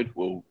gun mode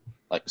will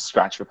like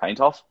scratch the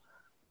paint off.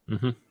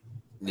 Mm-hmm.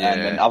 Yeah.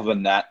 And then other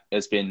than that,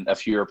 there's been a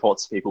few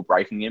reports of people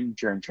breaking him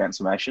during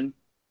transformation.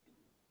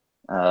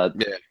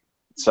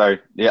 So,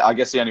 I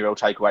guess the only real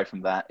takeaway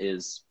from that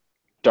is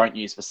don't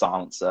use the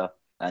silencer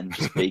and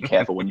just be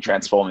careful when you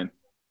transform him.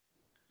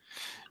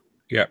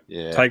 Yeah.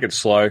 Take it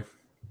slow.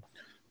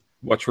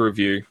 Watch a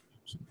review.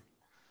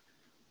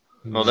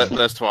 Well,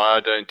 that's why I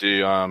don't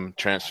do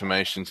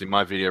transformations in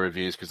my video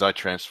reviews, because I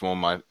transform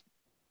my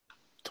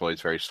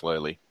toys very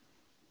slowly.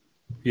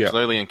 Yeah.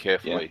 Slowly and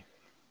carefully. Yeah.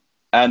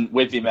 And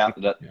with the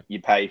amount that you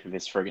pay for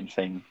this friggin'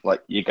 thing,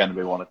 like, you're going to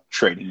be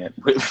treating it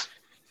with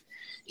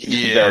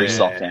very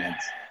soft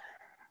hands.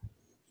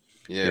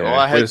 Yeah, well,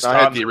 I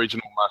had the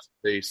original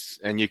Masterpiece,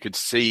 and you could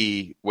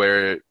see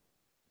where,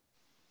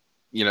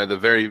 the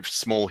very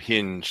small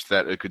hinge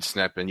that it could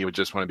snap, and you would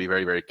just want to be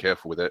very, very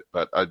careful with it.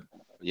 But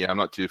I'm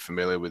not too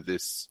familiar with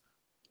this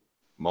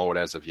mold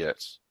as of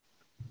yet.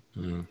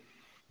 Mm.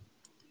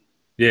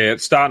 Yeah,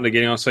 it's starting to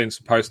get in. I've seen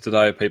some posts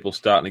today of people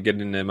starting to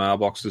get in their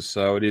mailboxes,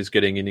 so it is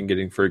getting in and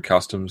getting through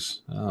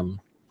customs.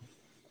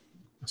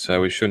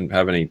 So we shouldn't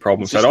have any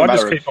problems. So I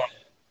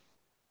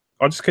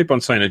just keep on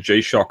saying a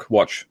G-Shock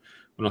watch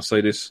when I see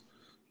this.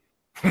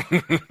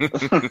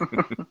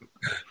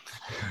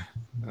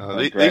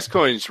 These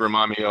coins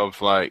remind me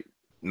of like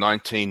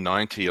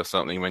 1990 or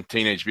something, when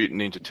Teenage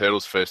Mutant Ninja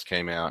Turtles first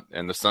came out,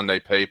 and the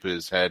Sunday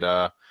papers had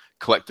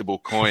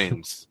collectible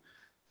coins.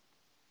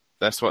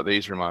 That's what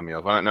these remind me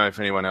of. I don't know if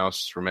anyone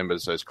else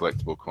remembers those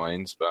collectible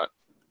coins, but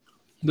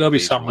there'll be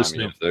some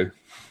listeners do.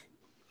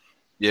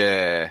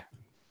 Yeah,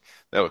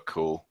 they were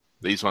cool.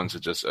 These ones are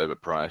just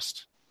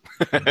overpriced.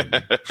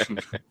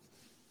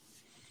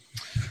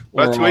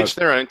 But All to right. each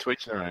their own. To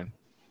each their own.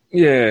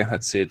 Yeah,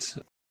 that's it.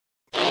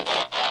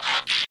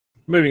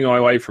 Moving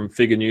away from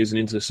figure news and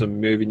into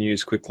some movie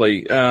news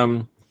quickly.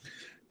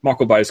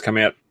 Michael Bay's come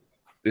out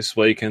this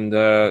week, and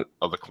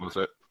Of the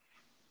closet.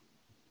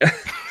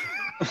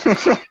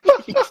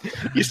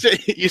 You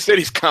said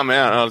he's come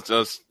out.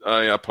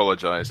 I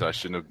apologize. I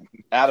shouldn't have.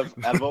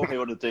 Out of all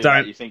people to do Don't.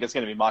 that, you think it's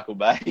going to be Michael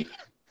Bay?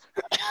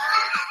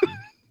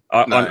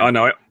 I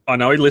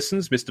know he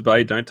listens, Mr.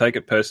 Bay. Don't take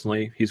it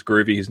personally. He's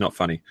groovy. He's not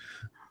funny.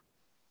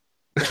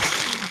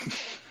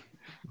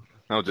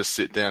 I'll just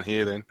sit down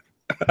here then.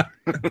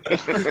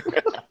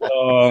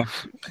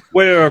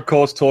 We're of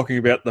course talking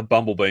about the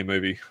Bumblebee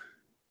movie.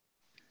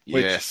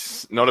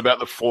 Yes, not about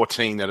the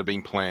 14 that have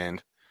been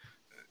planned.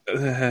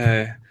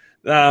 They've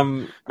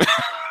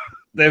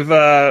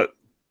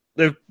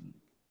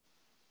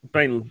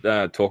been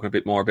talking a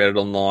bit more about it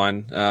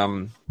online.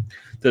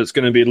 That it's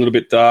going to be a little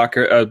bit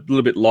darker, a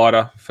little bit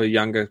lighter for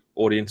younger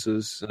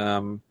audiences.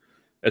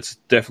 It's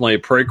definitely a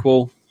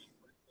prequel.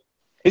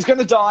 He's going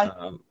to die.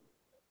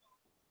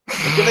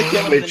 He's going to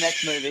kill him in the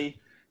next movie.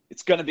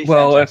 It's going to be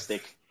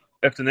fantastic.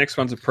 If the next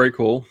one's a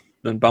prequel,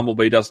 then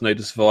Bumblebee doesn't need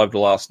to survive the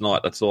last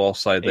night. That's all I'll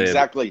say there.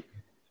 Exactly.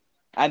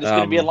 And it's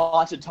going to be a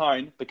lighter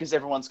tone because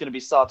everyone's going to be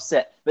so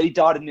upset that he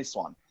died in this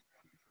one.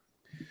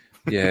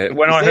 Yeah,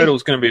 when I heard it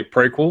was going to be a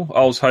prequel,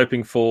 I was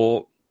hoping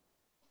for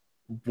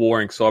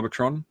Warring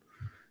Cybertron.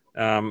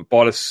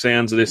 By the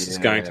sounds of this, it's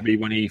going to be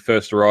when he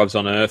first arrives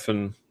on Earth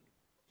and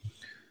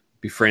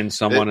befriends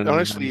someone.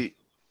 Honestly,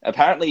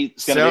 apparently,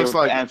 it's going to be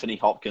like Anthony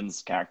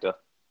Hopkins' character.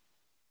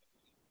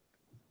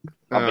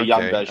 Of a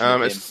young version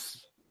of him.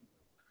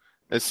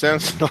 It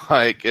sounds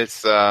like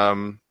it's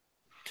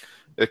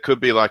it could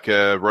be like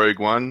a Rogue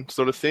One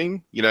sort of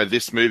thing. You know,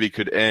 this movie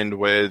could end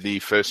where the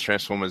first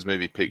Transformers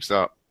movie picks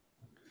up.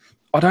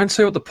 I don't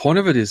see what the point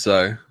of it is,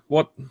 though.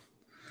 What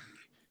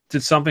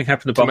did something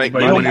happen to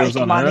Bumblebee when he was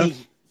on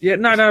Earth? Yeah,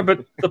 no,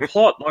 but the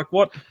plot, like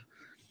what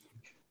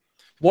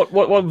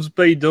was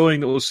B doing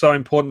that was so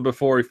important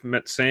before he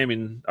met Sam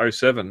in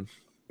 07?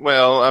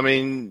 Well, I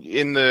mean,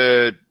 in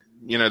the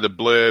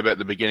blurb at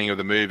the beginning of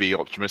the movie,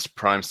 Optimus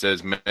Prime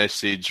says,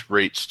 "Message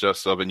reached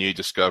us of a new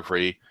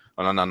discovery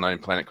on an unknown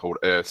planet called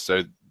Earth."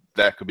 So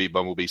that could be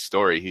Bumblebee's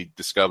story. He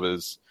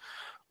discovers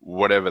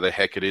whatever the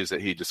heck it is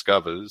that he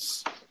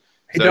discovers.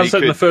 He does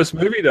that in the first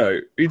movie,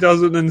 though. He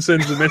does it and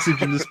sends a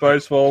message into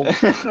space while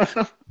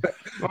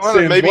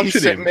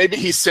maybe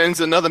he sends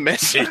another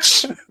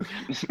message.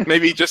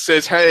 Maybe he just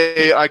says,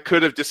 "Hey, I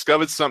could have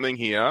discovered something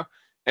here."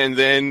 And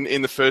then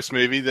in the first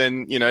movie,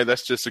 then,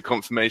 that's just a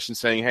confirmation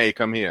saying, "Hey,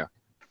 come here."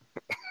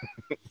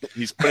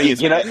 He's putting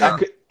his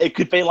it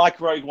could be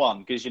like Rogue One,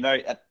 because,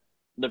 at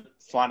the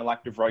final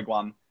act of Rogue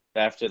One,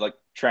 they have to,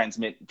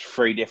 transmit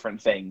 3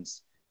 different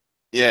things.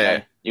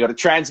 Yeah. You got to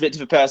transmit to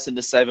the person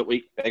to save it.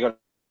 They got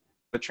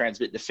to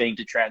transmit the thing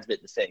to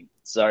transmit the thing.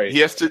 So he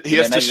has to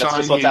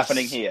shine what's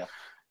happening here.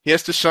 He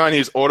has to shine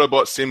his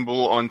Autobot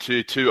symbol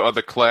onto 2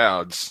 other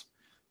clouds.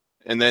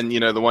 And then,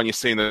 the one you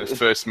see in the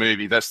first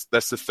movie, that's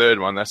the third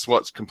one. That's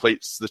what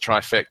completes the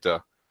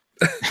trifecta.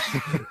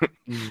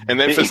 And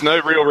then for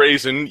no real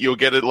reason, you'll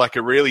get it like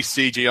a really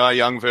CGI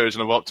young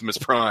version of Optimus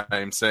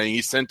Prime saying,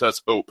 "He sent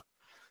us hope."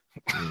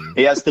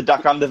 He has to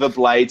duck under the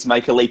blades,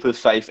 make a leap of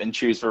faith, and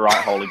choose the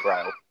right Holy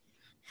Grail.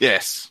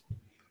 Yes.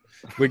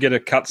 We get a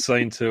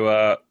cutscene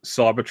to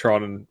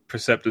Cybertron, and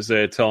Perceptor's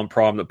there telling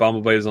Prime that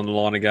Bumblebee is on the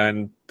line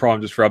again.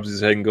 Prime just rubs his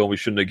head and goes, "We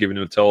shouldn't have given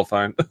him a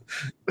telephone."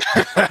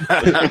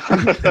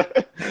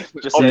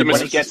 Just said,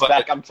 when he gets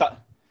back, I'm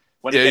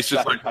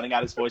cutting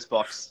out his voice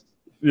box.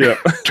 Yeah.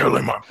 Tell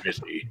him I'm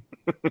busy.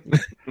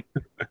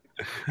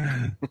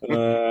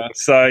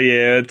 So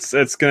yeah,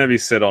 it's going to be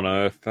set on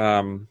Earth.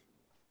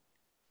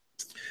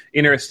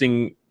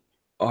 Interesting.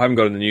 I haven't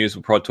got in the news.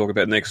 We'll probably talk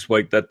about next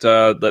week.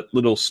 That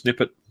little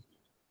snippet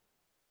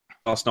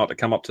last night to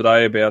come up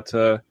today about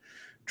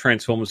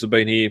Transformers have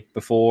been here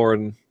before,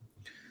 and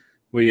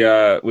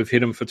we've hit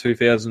them for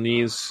 2,000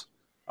 years.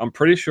 I'm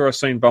pretty sure I've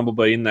seen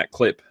Bumblebee in that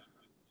clip.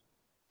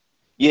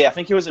 Yeah, I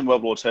think he was in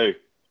World War II.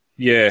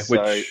 Yeah,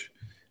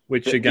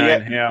 which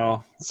again,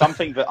 how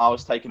something that I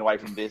was taken away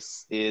from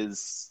this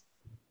is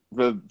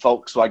the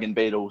Volkswagen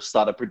Beetle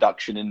started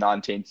production in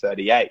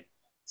 1938.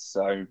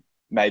 So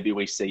maybe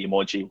we see a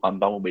more G1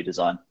 Bumblebee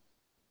design.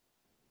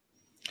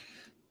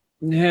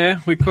 Yeah,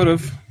 we could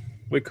have.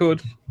 We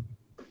could.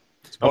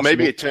 Or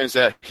maybe it turns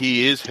out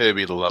he is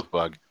Herbie the Love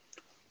Bug.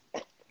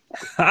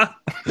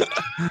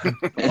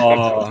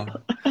 Oh.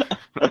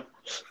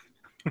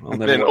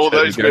 Then all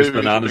those goes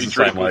movies bananas will be the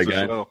same way dreadful as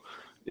again. well.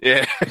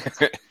 Yeah.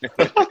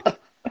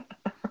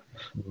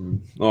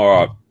 All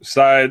right.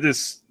 So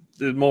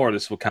more of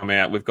this will come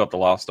out. We've got The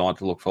Last Night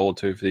to look forward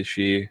to for this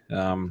year.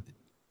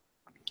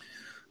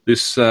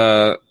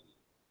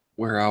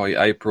 Where are we?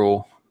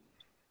 April.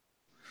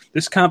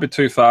 This can't be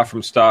too far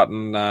from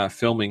starting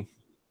filming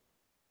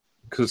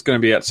because it's going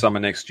to be out summer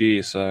next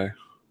year. So,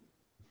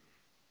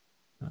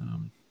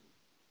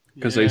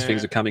 because these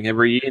things are coming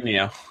every year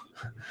now.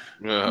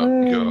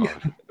 Oh,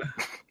 God.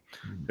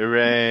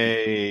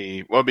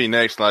 Hooray! What'll be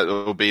next? Like,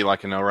 it'll be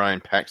like an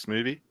Orion Pax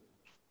movie?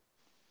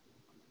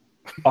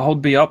 I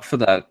would be up for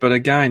that, but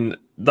again,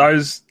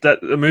 a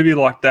movie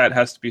like that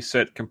has to be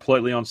set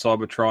completely on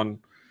Cybertron.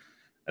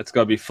 It's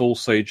got to be full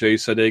CG,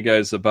 so there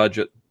goes the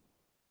budget.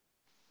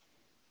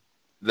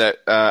 That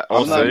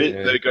also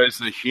there goes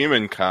the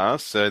human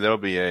cast, so there'll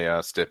be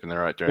a step in the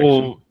right direction.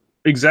 Well,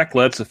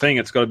 exactly, that's the thing.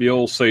 It's got to be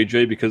all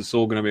CG because it's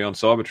all going to be on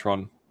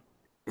Cybertron.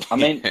 I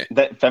mean,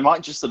 they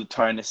might just sort of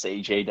tone the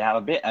CG down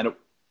a bit, and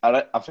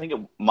I think it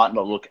might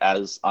not look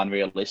as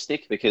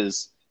unrealistic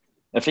because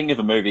the thing of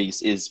the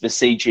movies is the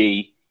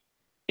CG.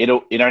 It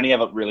only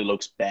ever really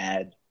looks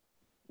bad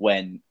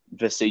when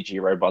the CG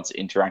robots are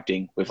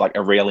interacting with like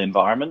a real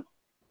environment.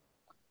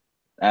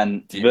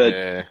 And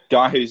the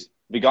guy who's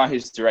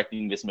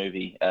directing this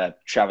movie,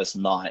 Travis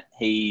Knight,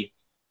 he's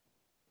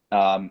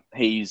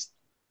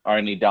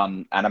only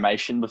done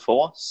animation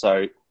before,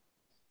 so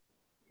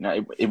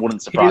it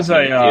wouldn't surprise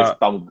me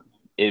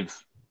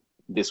if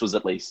this was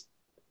at least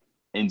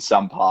in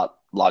some part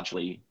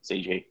largely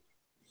CG.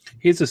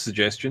 Here's a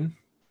suggestion.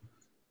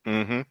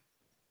 Mm-hmm.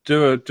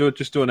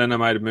 Just do an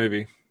animated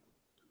movie,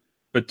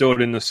 but do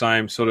it in the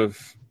same sort of.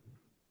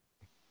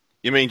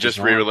 You mean just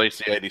re-release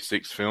the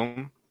 '86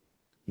 film?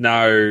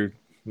 No,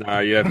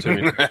 you have too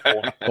many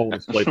people fall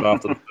asleep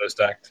after the first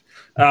act.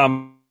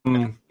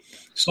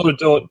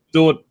 Sort of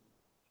do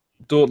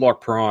it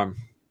like Prime,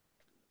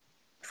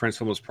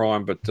 Transformers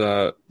Prime,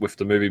 but with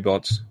the movie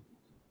bots.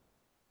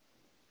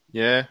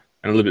 Yeah,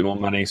 and a little bit more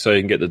money, so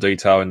you can get the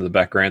detail into the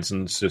backgrounds,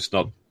 and it's just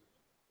not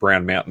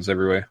brown mountains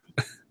everywhere.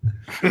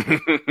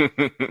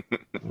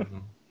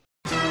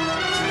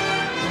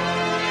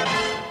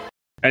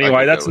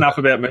 Anyway, that's enough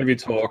about movie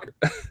talk.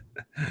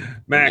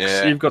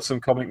 Max, you've got some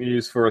comic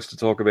news for us to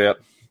talk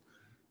about.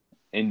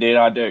 Indeed,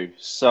 I do.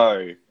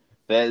 So,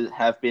 there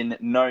have been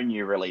no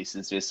new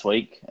releases this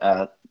week,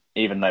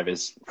 even though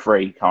there's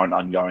 3 current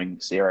ongoing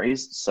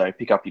series. So,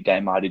 pick up your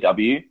game,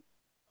 IDW.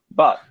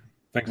 But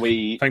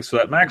thanks for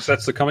that, Max.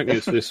 That's the comic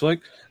news this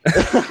week.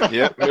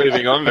 Yep,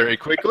 moving on very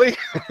quickly.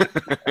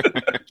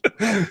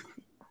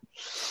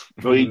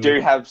 We do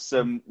have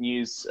some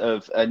news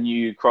of a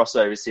new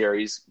crossover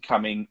series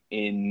coming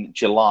in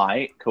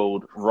July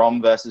called Rom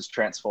vs.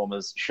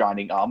 Transformers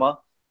Shining Armor.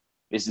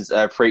 This is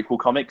a prequel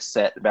comic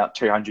set about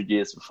 200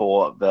 years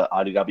before the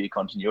IDW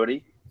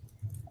continuity.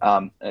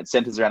 It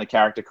centers around a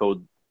character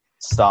called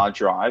Star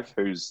Drive,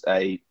 who's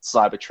a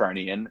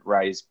Cybertronian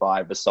raised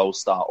by the Soul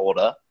Star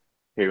Order,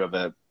 who are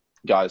the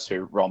guys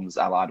who Rom's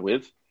allied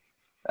with.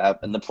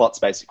 And the plot's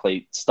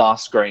basically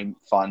Starscream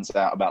finds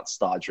out about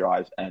Star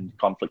Drive and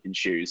conflict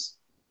ensues.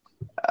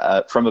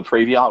 From the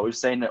preview art we've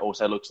seen, it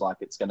also looks like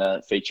it's going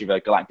to feature the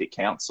Galactic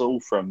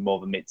Council from More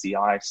Than Meets the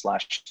Eye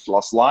 /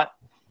 Lost Light.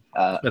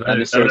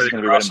 And the series is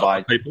going to be written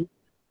by people.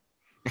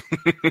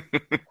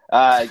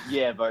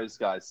 Those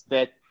guys.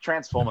 They're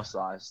Transformer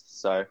sized.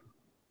 So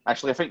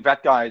actually, I think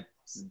that guy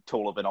is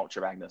taller than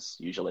Ultra Magnus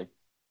usually.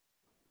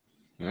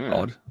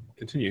 Odd.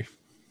 Continue.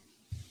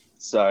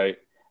 So.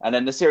 And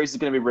then the series is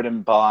going to be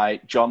written by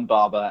John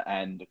Barber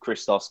and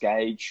Christos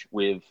Gage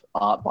with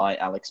art by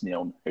Alex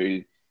Milne,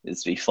 who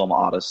is the former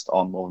artist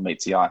on More Than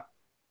Meets the Eye.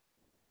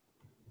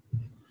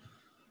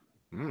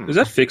 Does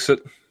that Fix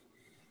It?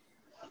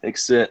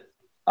 Fix It.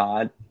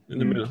 In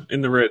the middle, in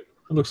the red.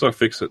 It looks like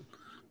Fix It.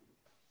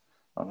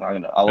 I'll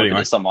look at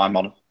this on my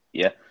monitor.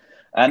 Yeah.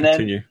 And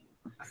Continue.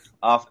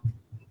 Then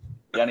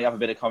the only other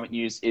bit of comic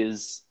news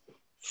is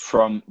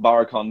from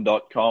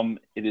Barracon.com.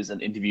 It is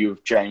an interview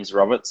with James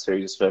Roberts,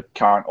 who's the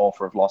current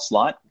author of Lost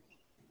Light.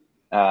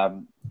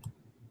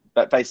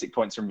 But basic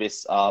points from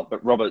this are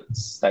that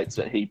Roberts states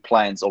that he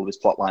plans all of his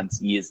plot lines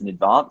years in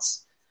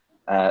advance.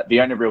 The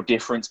only real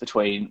difference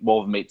between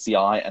More Than Meets the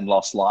Eye and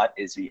Lost Light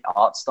is the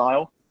art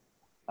style.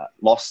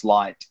 Lost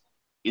Light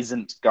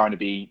isn't going to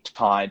be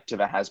tied to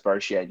the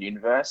Hasbro shared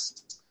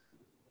universe.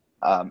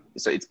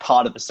 So it's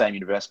part of the same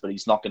universe, but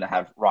he's not going to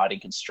have writing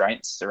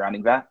constraints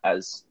surrounding that,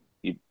 as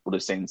you would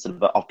have seen sort of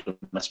the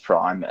Optimus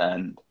Prime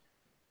and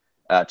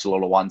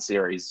Tallulah 1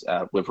 series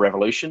with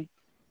Revolution.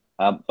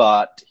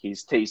 But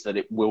he's teased that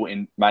it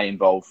may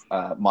involve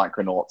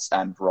Micronauts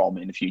and ROM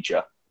in the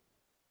future.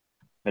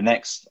 The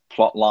next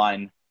plot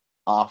line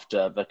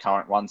after the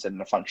current one set in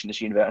the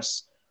Functionist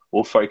universe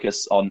will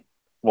focus on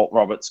what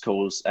Roberts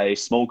calls a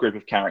small group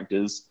of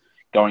characters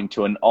going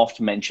to an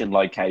oft-mentioned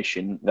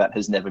location that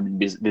has never been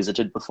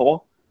visited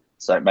before.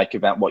 So make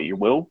of that what you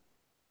will.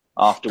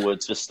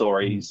 Afterwards, the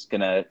story's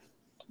going to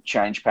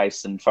change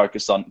pace and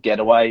focus on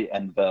Getaway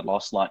and the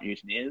Lost Light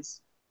Mutineers.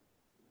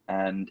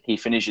 And he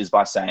finishes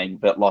by saying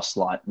that Lost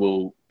Light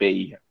will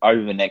be,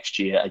 over the next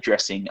year,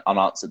 addressing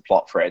unanswered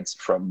plot threads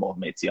from More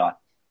Than Meets the Eye.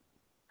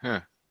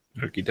 Huh.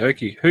 Okie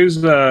dokie. Who's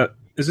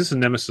is this a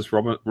Nemesis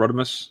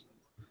Rodimus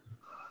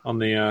on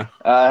the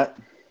art?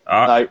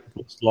 No,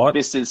 Light?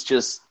 This is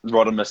just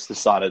Rodimus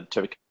decided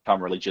to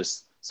become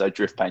religious, so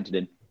Drift painted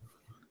in.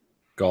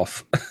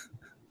 Goth.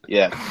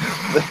 Yeah.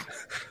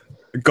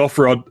 Goth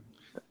Rod.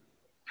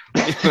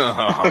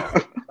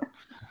 I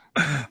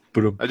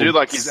do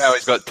like how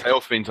he's got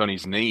tail fins on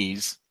his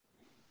knees.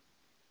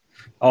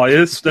 Oh,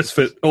 yes, that's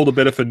for all the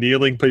better for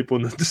kneeling people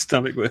in the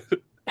stomach with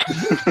it.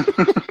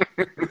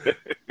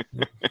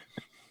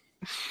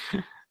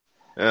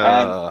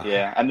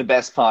 And the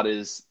best part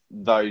is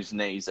those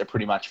knees are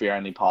pretty much the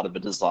only part of the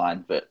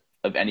design, but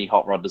of any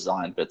hot rod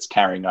design that's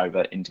carrying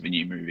over into the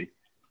new movie.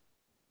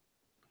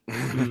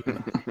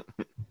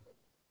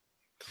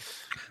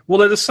 Well,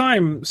 they're the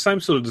same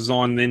sort of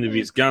design at the end of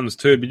his guns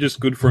too. It'd be just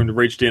good for him to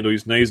reach down to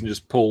his knees and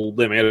just pull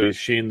them out of his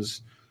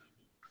shins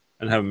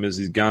and have them as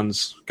his gun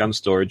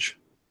storage.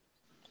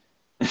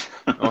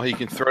 Oh, he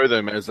can throw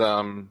them as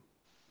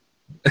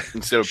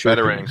instead of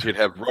batarangs, you'd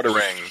have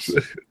rotarangs.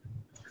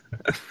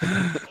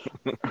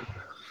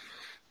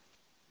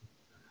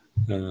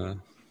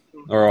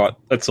 All right,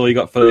 that's all you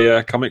got for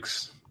the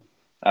comics.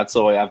 That's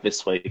all we have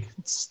this week.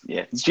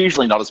 It's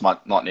usually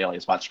not nearly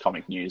as much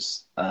comic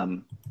news.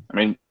 I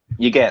mean,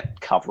 you get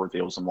cover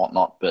reveals and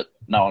whatnot, but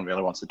no one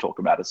really wants to talk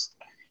about us,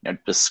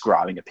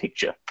 describing a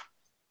picture.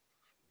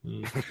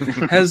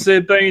 Has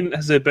there been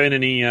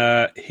any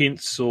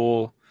hints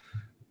or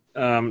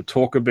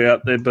talk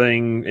about there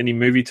being any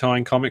movie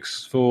tying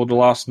comics for The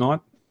Last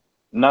Night?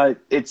 No,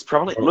 it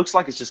looks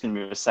like it's just going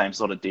to be the same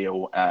sort of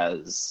deal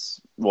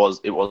as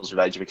it was with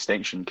Age of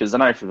Extinction, because I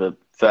know for the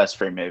first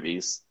 3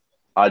 movies,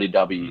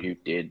 IDW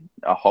did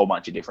a whole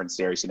bunch of different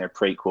series,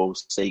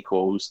 prequels,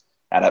 sequels,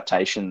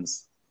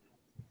 adaptations.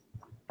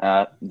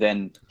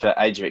 Then for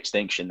Age of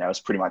Extinction, there was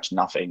pretty much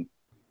nothing.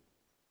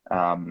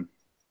 They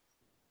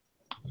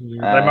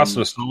must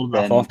have sold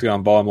enough off to go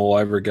and buy them all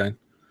over again.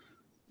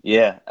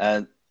 Yeah,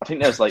 and I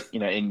think there's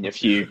in a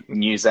few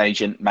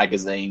newsagent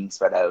magazines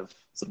that have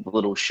some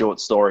little short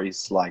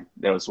stories, like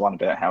there was one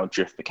about how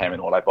Drift became an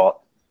Autobot,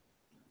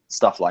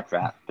 stuff like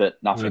that, but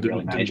nothing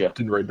really major.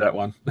 Didn't read that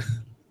one.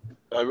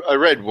 I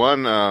read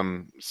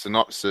one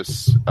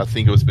synopsis, I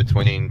think it was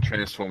between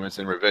Transformers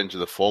and Revenge of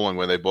the Fallen,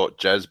 where they brought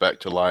Jazz back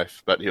to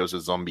life, but he was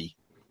a zombie.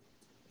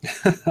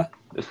 That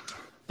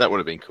would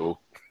have been cool.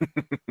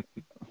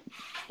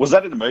 Was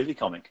that in the movie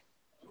comic?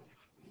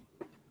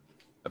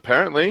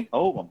 Apparently.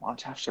 Oh, I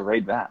might have to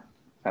read that.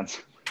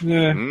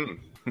 Yeah,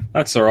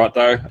 that's all right,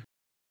 though.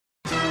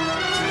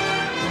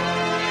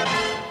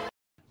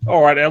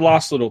 All right, our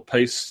last little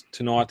piece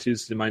tonight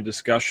is the main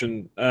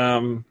discussion.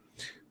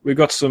 We've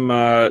got some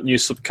new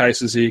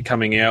slipcases here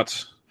coming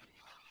out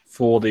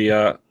for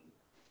the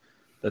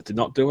that did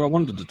not do what I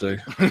wanted to do.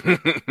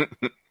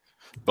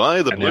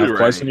 Buy the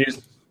Blu-ray.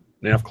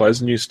 Now I've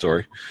closed the news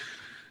story.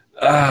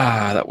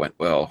 That went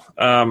well.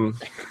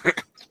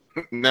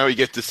 Now you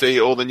get to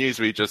see all the news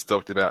we just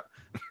talked about.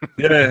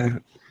 Yeah.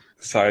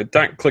 So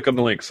don't click on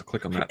the links.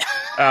 Click on that.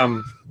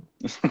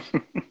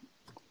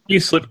 New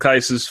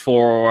slipcases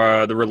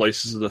for the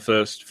releases of the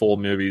first 4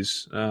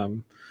 movies.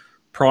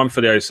 Prime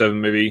for the 2007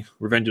 movie,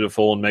 Revenge of the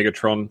Fallen,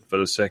 Megatron for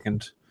the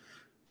second,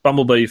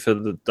 Bumblebee for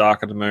the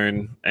Dark of the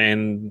Moon,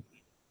 and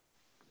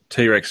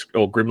T-Rex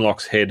or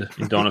Grimlock's head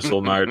in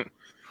dinosaur mode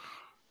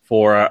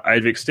for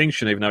Age of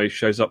Extinction, even though he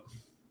shows up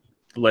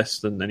less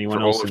than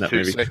anyone else in that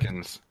movie. 2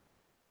 seconds.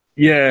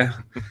 Yeah.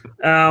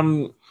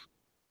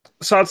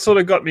 So it sort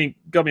of got me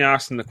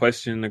asking the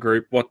question in the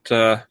group,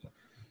 because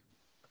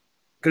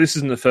this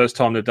isn't the first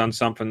time they've done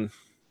something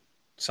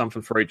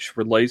for each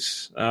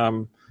release.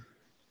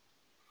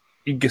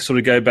 You can sort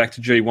of go back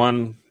to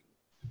G1.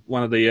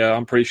 One of the,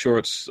 I'm pretty sure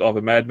it's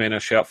either Madman or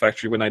Shout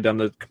Factory, when they done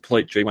the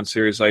complete G1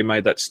 series, they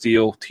made that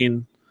steel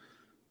tin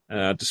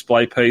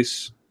display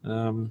piece.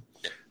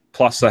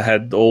 Plus, they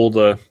had all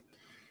the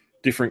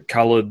different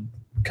coloured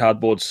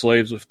cardboard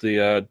sleeves with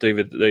the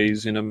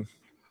DVDs in them,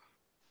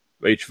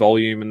 each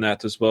volume and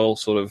that as well,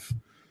 sort of.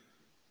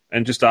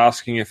 And just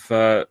asking if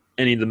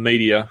any of the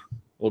media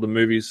or the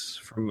movies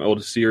or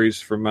the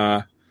series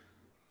from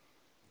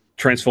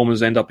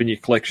Transformers end up in your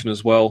collection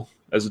as well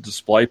as a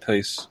display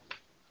piece.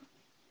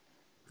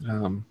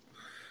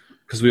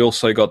 Because we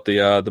also got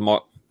the I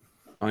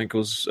think it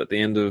was at the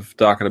end of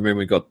Dark of the Moon,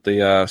 we got the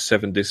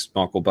 7-disc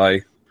Michael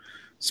Bay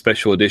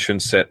special edition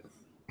set.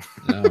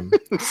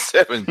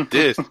 7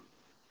 discs.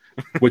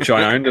 Which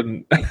I owned.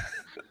 And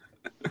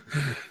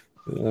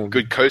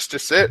good coaster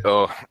set,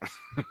 or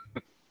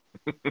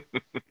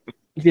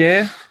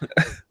yeah.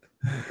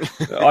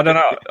 I don't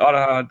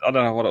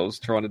know what I was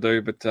trying to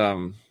do, but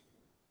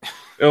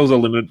it was a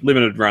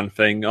limited run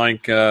thing. I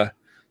think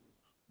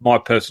my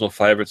personal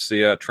favourite's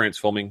the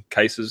transforming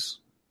cases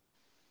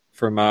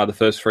from the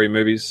first 3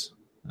 movies.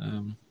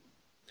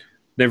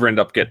 Never end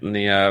up getting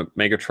the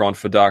Megatron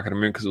for Dark of the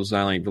Moon because it was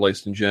only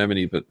released in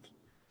Germany, but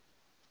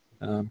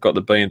got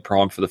the B and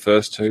Prime for the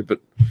first 2. But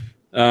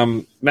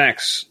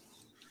Max,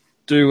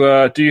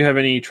 do you have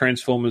any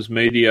Transformers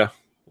media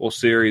or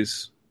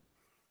series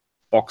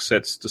box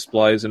sets,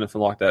 displays,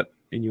 anything like that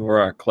in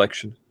your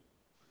collection?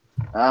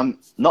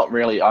 Not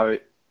really. I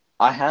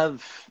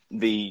have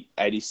the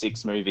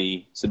 86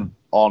 movie sort of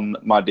on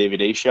my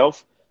DVD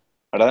shelf,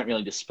 but I don't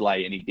really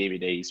display any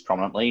DVDs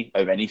prominently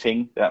of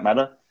anything for that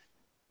matter.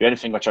 The only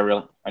thing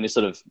any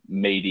sort of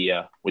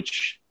media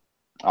which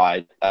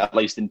I at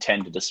least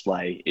intend to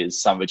display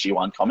is some of the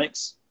G1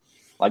 comics.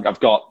 Like I've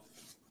got,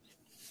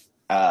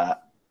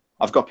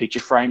 I've got picture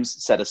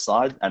frames set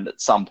aside, and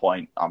at some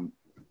point I'm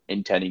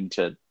intending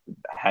to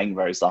hang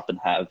those up and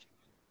have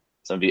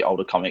some of the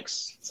older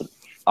comics sort of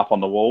up on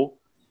the wall.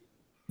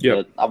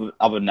 Yeah. Other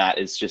than that,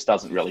 it just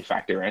doesn't really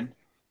factor in.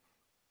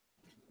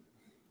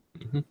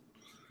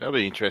 That'll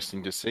be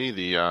interesting to see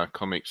the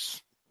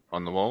comics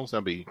on the walls.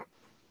 That'd be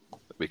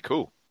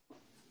cool.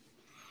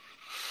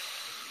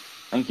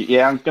 Thank you.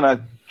 Yeah, I'm going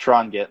to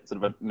try and get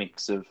sort of a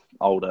mix of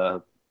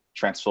older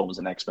Transformers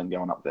and X-Men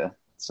going up there.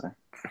 So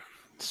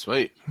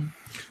Sweet.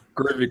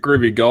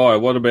 Groovy guy,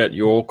 what about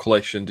your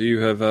collection? Do you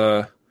have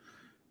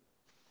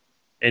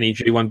any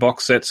G1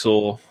 box sets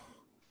or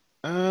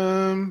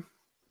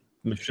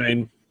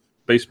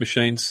beast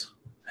machines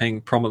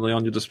hang prominently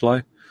on your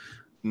display?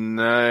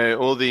 No,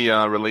 all the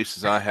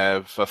releases I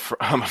have,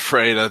 I'm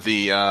afraid, are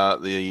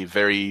the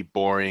very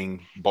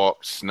boring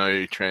box,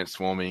 no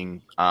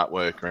transforming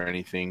artwork or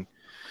anything.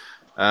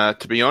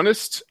 To be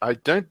honest, I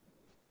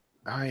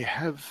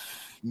have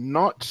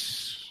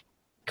not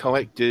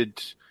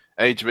collected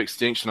Age of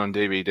Extinction on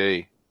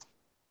DVD.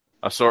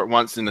 I saw it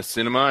once in the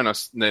cinema, and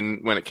then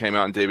when it came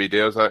out on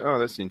DVD, I was like, "Oh,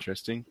 that's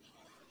interesting."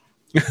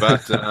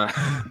 But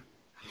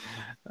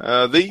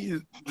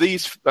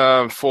these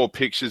 4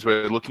 pictures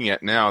we're looking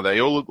at now,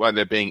 they all look like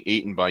they're being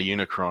eaten by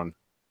Unicron.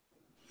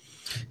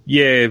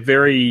 Yeah,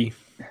 very.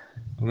 I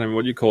don't know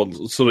what you call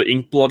it, sort of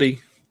ink blotty.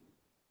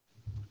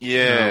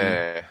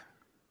 Yeah.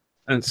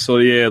 And so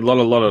a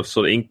lot of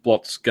sort of ink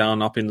blots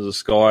going up into the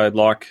sky,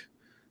 like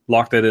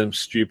they're them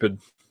stupid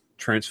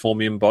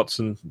Transformium bots,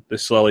 and they're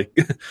slowly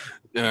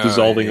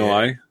dissolving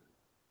away.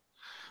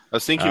 I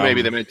was thinking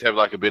maybe they're meant to have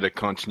like a bit of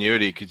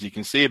continuity, because you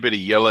can see a bit of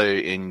yellow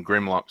in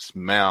Grimlock's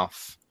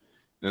mouth.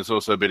 And there's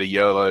also a bit of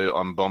yellow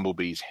on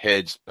Bumblebee's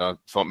head. I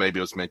thought maybe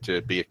it was meant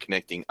to be a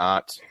connecting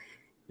art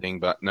thing,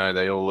 but no,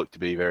 they all look to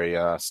be very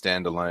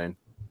standalone.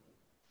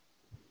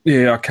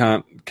 Yeah, I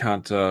can't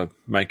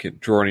make it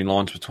draw any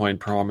lines between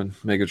Prime and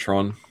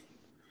Megatron.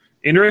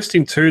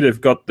 Interesting too, they've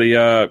got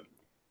the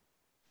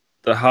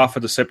half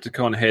a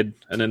Decepticon head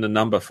and then the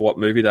number for what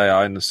movie they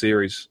are in the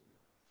series.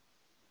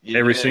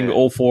 Yeah.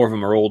 All 4 of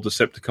them are all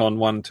Decepticon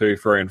 1, 2,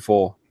 3, and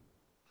 4.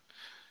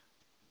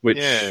 Which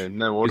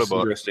no is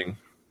Autobot. interesting.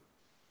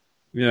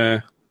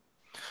 Yeah.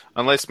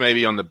 Unless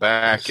maybe on the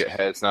back it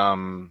has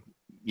the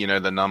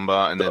number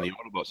and then the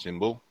Autobot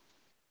symbol.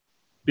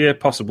 Yeah,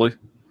 possibly.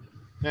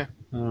 Yeah.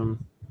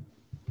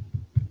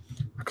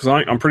 Because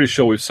I'm pretty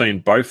sure we've seen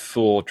both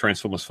for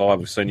Transformers 5.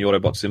 We've seen the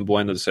Autobot symbol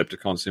and the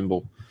Decepticon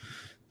symbol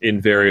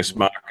in various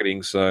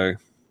marketing. So,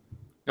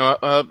 how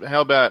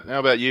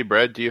about you,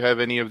 Brad? Do you have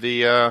any of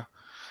the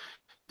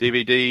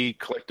DVD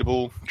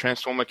collectible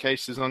Transformer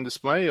cases on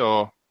display,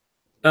 or?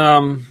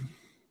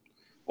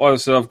 Well,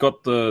 so I've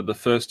got the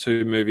first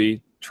 2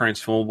 movie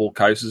transformable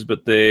cases,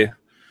 but they're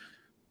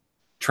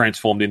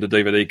transformed into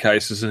DVD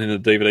cases and in a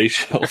DVD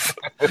shelf.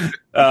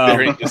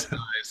 They're in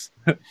disguise.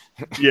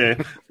 Yeah,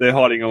 they're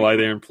hiding away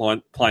there in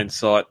plain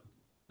sight.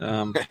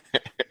 And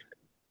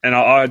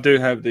I do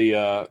have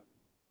the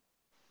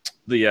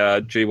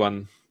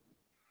G1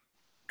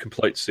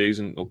 complete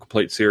season or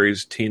complete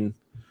series tin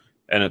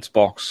and its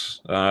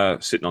box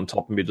sitting on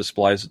top of my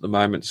displays at the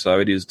moment, so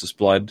it is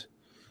displayed.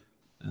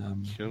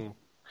 Sure.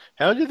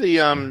 How do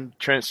the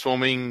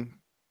transforming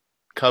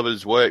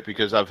covers work?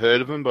 Because I've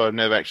heard of them, but I've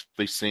never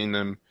actually seen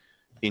them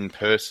in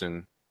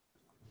person.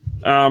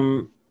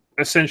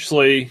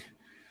 Essentially,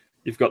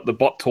 you've got the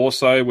bot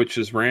torso, which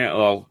is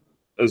round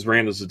as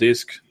the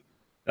disc.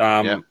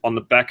 On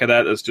the back of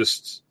that, it's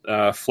just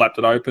flapped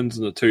it opens,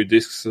 and the 2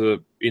 discs are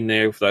in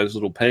there with those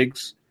little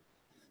pegs.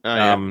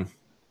 Now,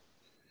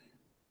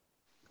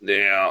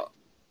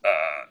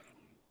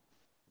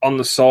 on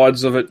the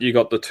sides of it, you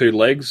got the 2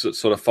 legs that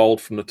sort of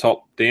fold from the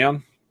top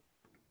down.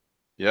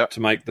 To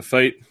make the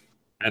feet,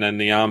 and then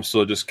the arms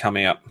sort of just come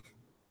out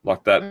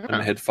like that, and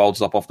the head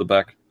folds up off the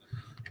back.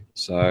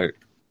 So,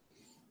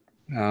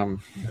 are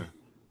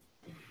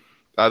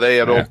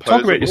they at all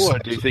posable, or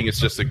do you think it's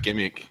just a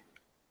gimmick?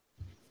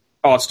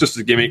 Oh, it's just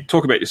a gimmick.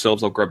 Talk about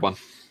yourselves. I'll grab one.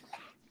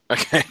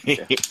 Okay.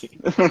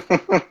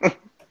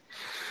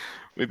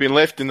 We've been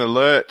left in the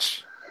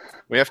lurch.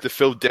 We have to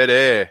fill dead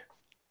air.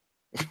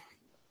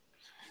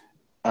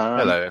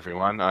 Hello,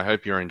 everyone. I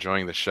hope you're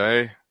enjoying the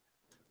show.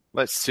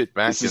 Let's sit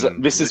back.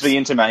 This is the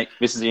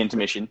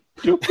intermission.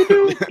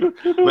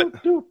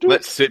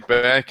 Let's sit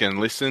back and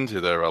listen to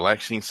the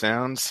relaxing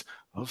sounds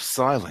of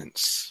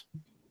silence.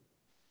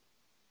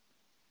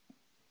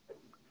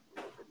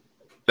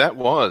 That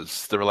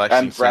was the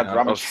relaxing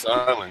sound of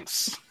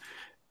silence.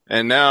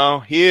 And now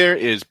here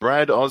is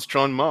Brad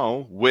Ostron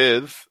Mole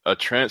with a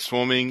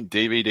transforming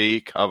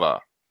DVD cover.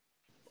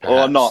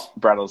 Or not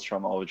Brad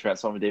Ostron Mole with a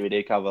transforming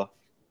DVD cover.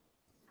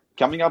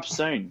 Coming up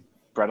soon.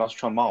 Brad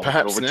Ostron Mole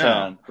perhaps will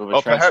return now. with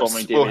a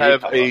transforming DVD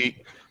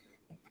cover.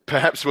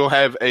 Perhaps we'll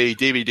have a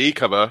DVD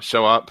cover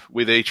show up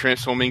with a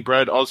transforming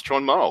Brad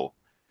Ostron Mole.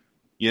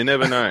 You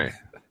never know.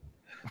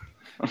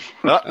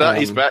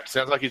 He's back.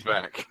 Sounds like he's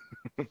back.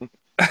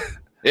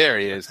 There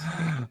he is.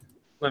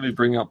 Let me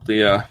bring up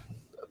the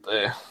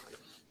there.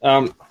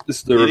 This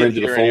is the Revenge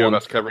of the Fallen.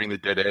 Us covering the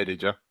dead air,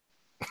 did you?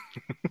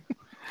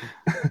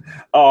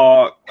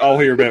 Oh, I'll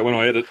hear about it when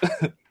I edit.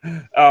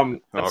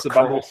 That's the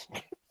Bumble.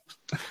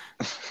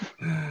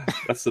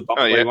 That's the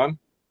Bumblebee one.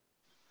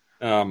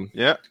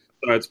 Yeah.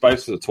 So it's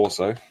based on the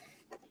torso.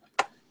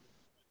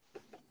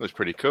 Looks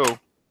pretty cool.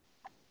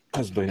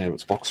 Has been out of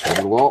its box for a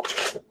little while.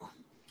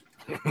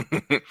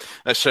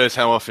 That shows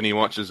how often he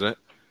watches it.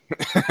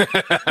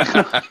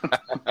 I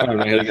don't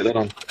know how to get that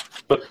on.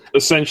 But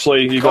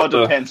essentially, you got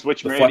the depends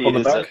which the movie flap on the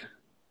is back. it.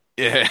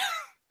 Yeah.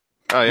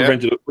 Oh, yeah.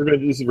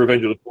 This is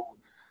Revenge of the Fallen.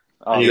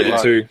 Oh, And you got right.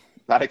 the two.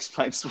 That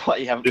explains why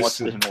you haven't watched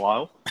it in a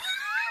while.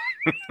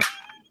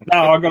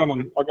 No, I got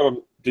them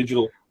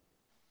digital.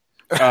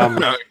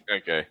 No,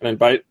 okay. And then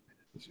bait.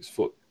 It's his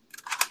foot.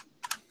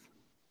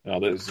 Oh,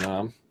 there's his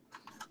arm.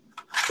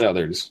 Oh,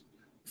 there it is.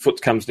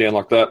 Foot comes down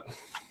like that.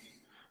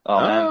 Oh,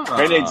 man.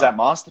 Who needs that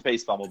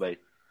masterpiece, Bumblebee?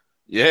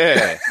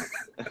 Yeah.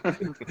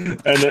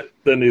 And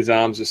then his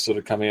arms just sort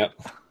of come out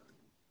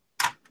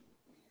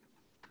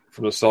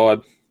from the side.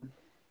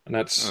 And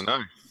that's... Oh,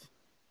 no.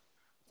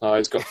 Oh,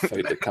 he's got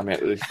feet that come out.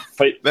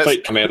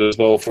 Feet come out as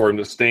well for him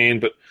to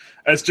stand, but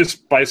it's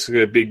just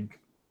basically a big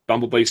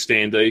Bumblebee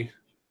standee.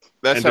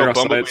 That's And dare how I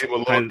say Bumblebee it's- will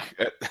look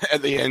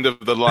at the end of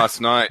the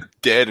last night,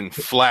 dead and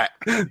flat.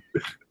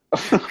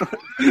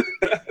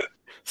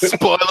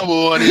 Spoiler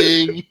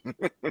warning.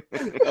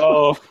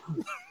 Oh,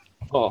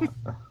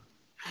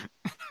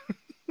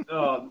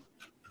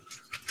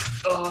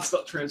 it's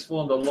not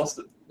transformed. I lost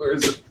it. Where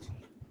is it?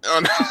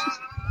 Oh,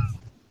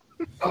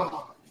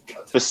 no.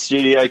 The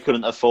studio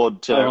couldn't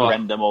afford to Oh.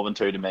 render more than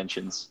 2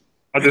 dimensions.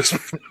 I just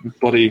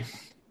bloody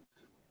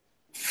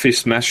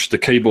fist mashed the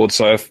keyboard,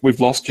 so if we've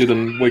lost you,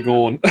 then we're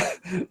gone.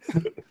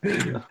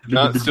 No,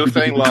 it's still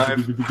staying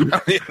live.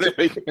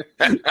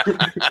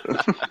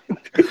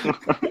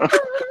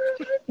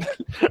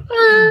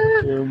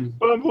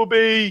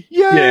 Bumblebee.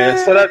 Yeah,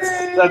 so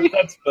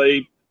that's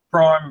the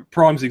Prime.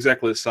 Prime's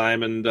exactly the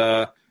same, and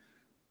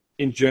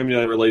in Germany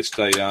they released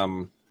a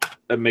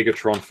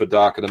Megatron for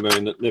Dark of the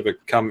Moon that never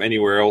come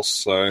anywhere else.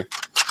 So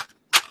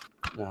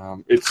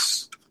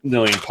it's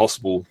nearly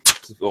impossible.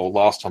 Or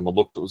last time I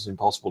looked, it was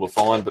impossible to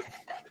find, but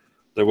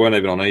they weren't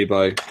even on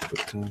eBay.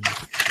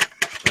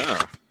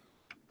 But,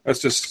 that's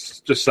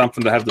just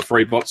something to have the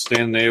free bot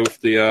stand there with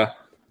the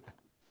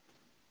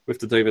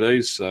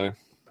DVDs. So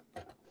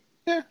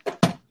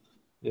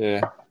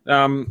yeah.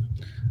 And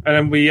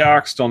then we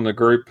asked on the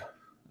group.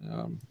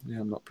 I'm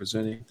not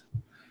presenting.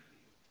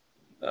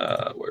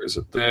 Where is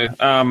it there?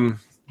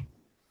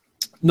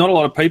 Not a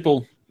lot of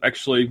people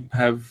actually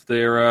have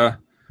their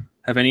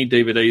have any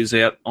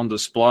DVDs out on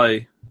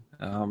display.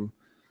 I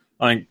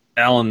think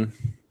Alan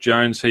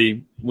Jones,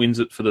 he wins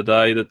it for the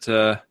day.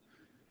 That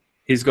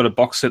he's got a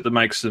box set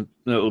that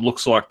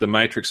looks like the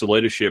Matrix of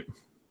Leadership.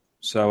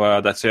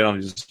 So that's out on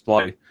his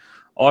display.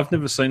 I've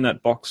never seen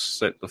that box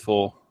set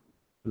before.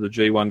 The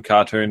G1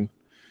 cartoon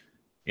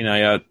in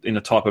a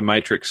type of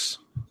Matrix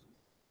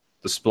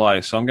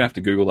display. So I'm gonna have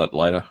to Google that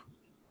later.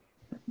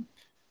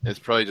 It's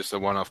probably just a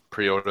one-off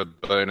pre-order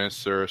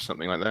bonus or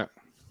something like that.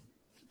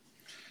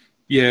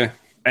 Yeah,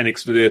 and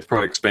it's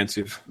probably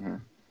expensive.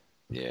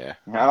 Yeah.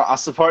 I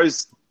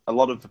suppose a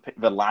lot of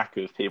the lack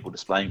of people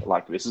displaying it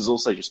like this is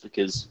also just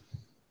because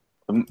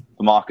the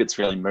market's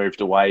really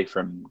moved away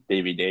from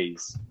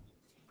DVDs.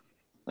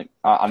 Like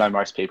I know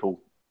most people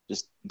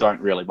just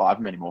don't really buy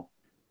them anymore.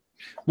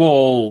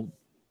 Well,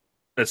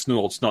 it's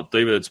not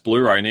DVD, it's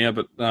Blu-ray now,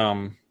 but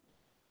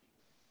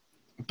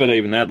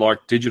even that,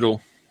 like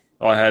digital,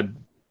 I had,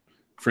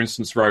 for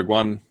instance, Rogue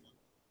One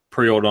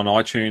pre-ordered on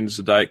iTunes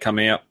the day it came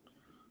out,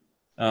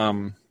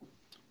 and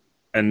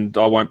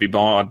I won't be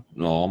buying.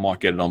 I might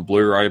get it on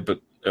Blu-ray,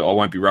 but I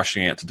won't be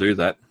rushing out to do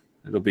that.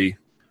 It'll be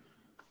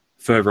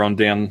further on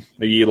down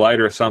a year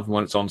later or something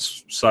when it's on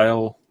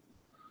sale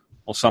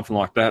or something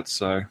like that.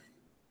 So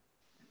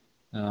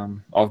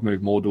I've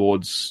moved more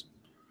towards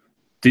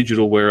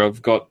digital, where I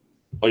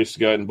used to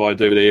go out and buy a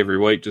DVD every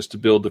week just to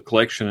build the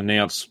collection, and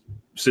now it's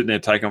sitting there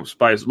taking up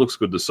space. It looks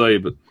good to see,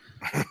 but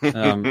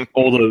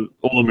all the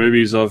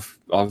movies I've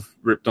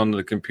ripped onto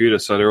the computer,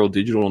 so they're all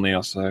digital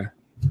now. So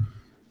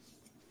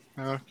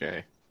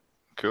Okay.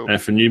 Cool. and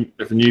if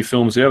a new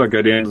film's out, I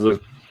go down to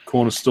the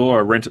corner store,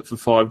 I rent it for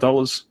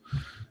 $5,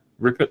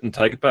 rip it, and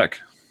take it back.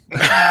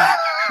 I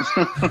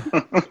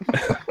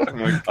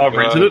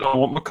rented it. I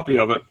want my copy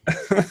of it.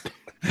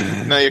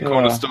 No, your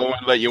corner store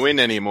won't let you in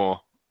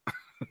anymore.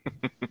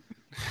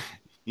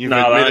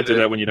 No, they don't do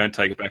that when you don't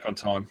take it back on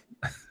time.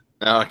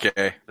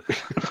 Okay.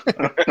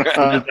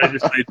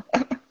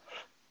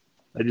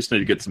 They just need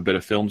to get some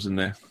better films in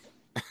there.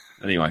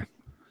 Anyway,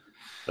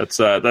 that's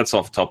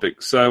off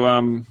topic.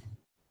 So,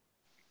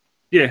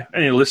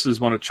 any listeners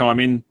want to chime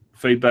in,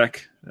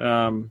 feedback,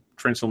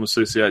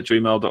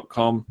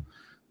 transformassociate@gmail.com.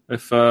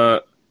 If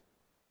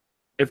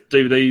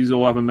DVDs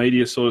or other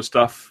media sort of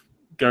stuff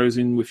goes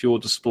in with your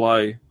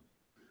display,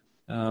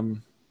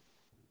 and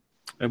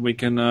we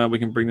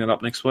can bring that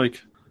up next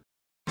week.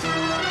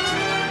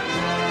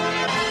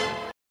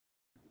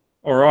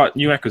 All right,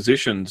 new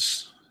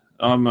acquisitions.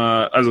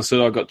 As I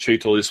said, I got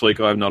Cheetor this week.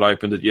 I have not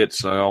opened it yet,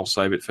 so I'll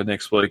save it for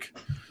next week.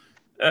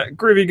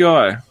 Groovy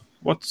guy,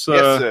 what's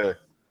Yes, sir.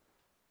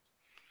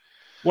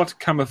 what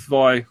cometh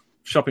thy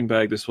shopping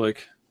bag this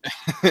week?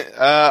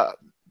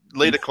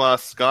 Leader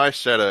class Sky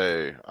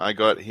Shadow. I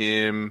got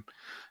him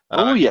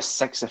Oh, yes,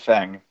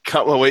 Sexafang. a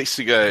couple of weeks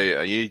ago.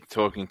 Are you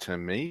talking to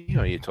me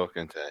or are you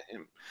talking to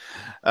him?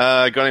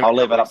 Got him. I'll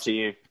leave it up to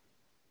you.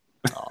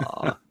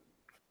 Aw.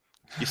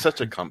 You're such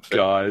a comfort.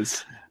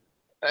 Guys.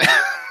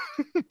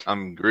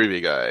 I'm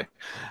Groovy Guy.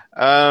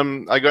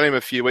 I got him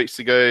a few weeks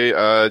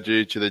ago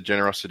due to the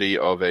generosity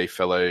of a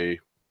fellow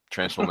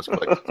Transformers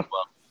Collectors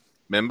Club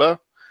member.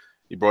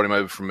 He brought him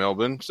over from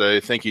Melbourne. So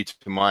thank you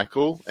to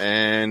Michael.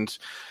 And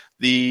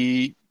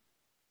the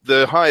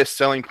highest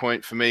selling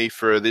point for me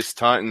for this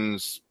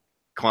Titans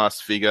class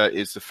figure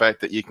is the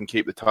fact that you can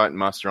keep the Titan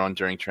Master on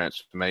during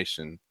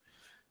transformation.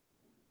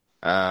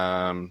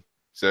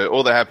 So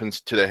all that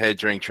happens to the head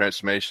during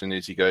transformation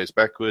is he goes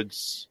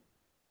backwards,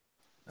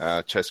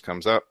 chest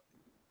comes up,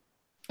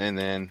 and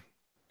then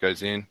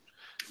goes in.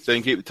 So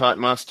you can keep the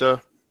Titan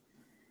Master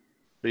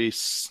pretty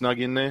snug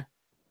in there.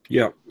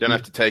 Yeah. Don't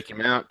have to take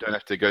him out. Don't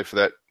have to go for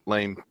that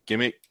lame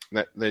gimmick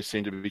that they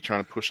seem to be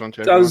trying to push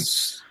onto everyone.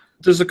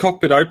 Does the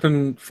cockpit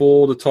open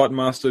for the Titan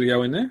Master to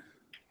go in there?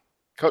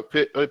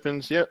 Cockpit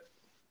opens, yep.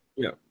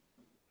 Yeah.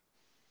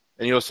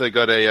 And you also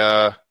got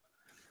a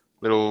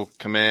little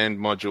command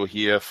module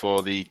here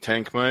for the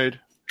tank mode.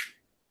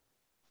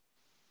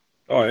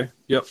 Oh, yeah.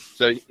 Yep.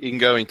 So you can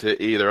go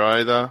into either.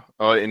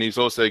 Oh, and he's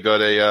also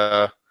got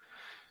a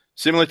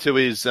similar to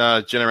his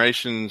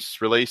Generations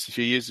release a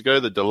few years ago,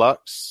 the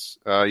Deluxe.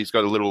 He's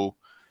got a little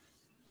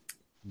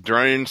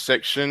drone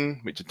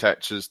section which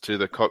attaches to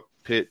the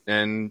cockpit,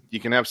 and you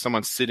can have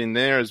someone sit in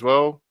there as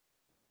well.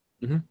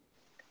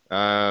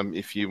 Mm-hmm.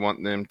 If you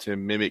want them to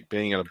mimic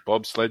being at a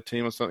bobsled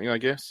team or something, I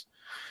guess.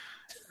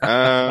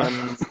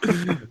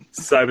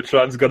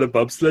 Cybertron's got a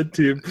bobsled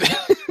team.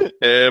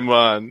 Yeah,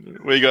 man,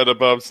 we got a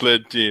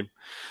bobsled team.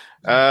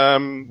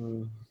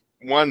 One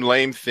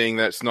lame thing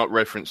that's not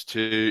referenced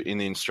to in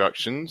the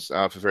instructions,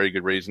 for very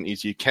good reason,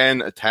 is you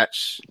can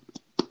attach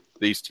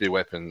these two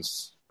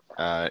weapons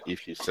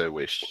if you so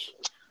wish.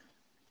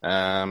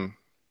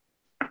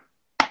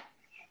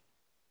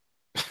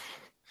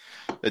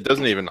 It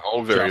doesn't even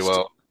hold very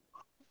well.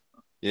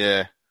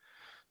 Yeah.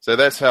 So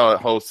that's how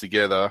it holds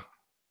together.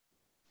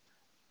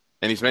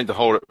 And he's meant to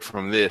hold it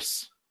from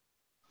this.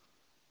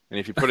 And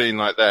if you put it in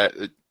like that,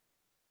 it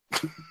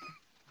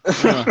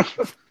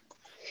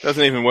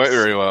doesn't even work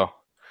very well.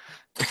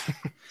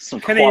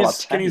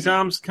 Can his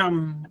arms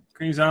come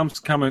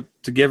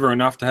together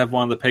enough to have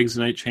one of the pegs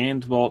in each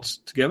hand while it's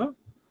together?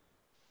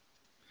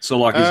 So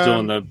like he's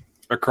doing the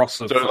across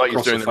the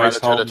face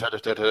hole.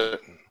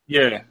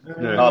 Yeah.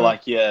 Oh,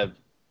 like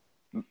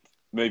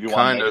movie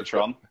one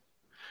Megatron.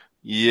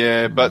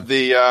 Yeah, but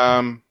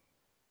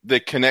the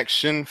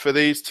connection for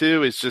these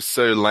two is just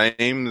so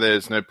lame.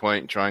 There's no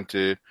point trying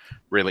to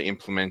really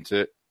implement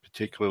it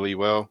particularly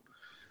well.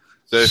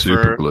 So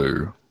Super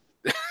glue.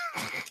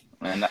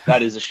 Man,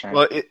 that is a shame.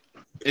 Well,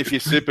 if you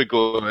super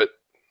glue it,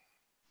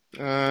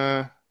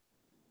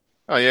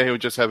 he'll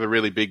just have a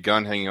really big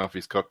gun hanging off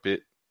his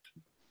cockpit.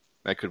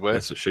 That could work.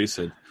 That's what she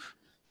said.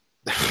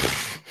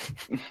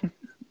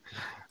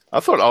 I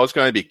thought I was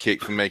going to be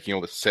kicked for making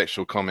all the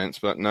sexual comments,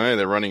 but no,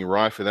 they're running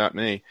rife without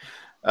me.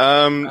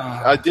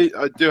 I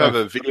do have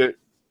a video.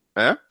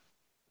 Huh?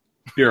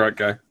 You're right,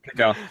 go. Keep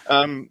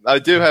going. I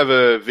do have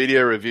a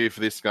video review for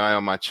this guy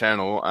on my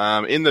channel.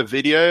 In the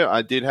video,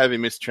 I did have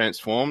him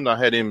mistransformed. I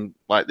had him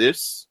like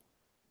this,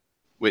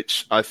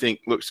 which I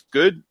think looks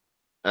good.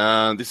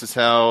 This is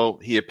how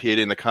he appeared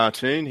in the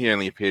cartoon. He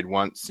only appeared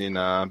once in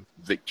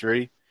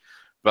Victory.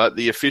 But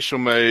the official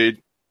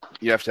mode,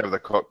 you have to have the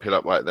cockpit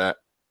up like that.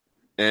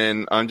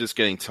 And I'm just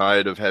getting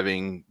tired of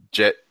having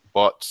jet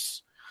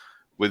bots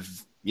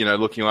with,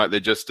 looking like they're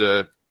just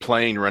a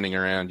plane running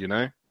around,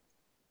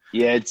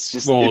 Yeah, it's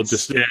just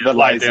the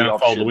lay down and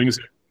fold the wings.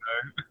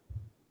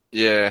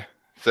 Yeah,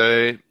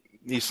 so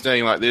he's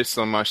staying like this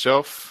on my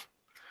shelf.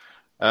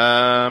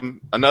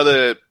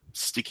 Another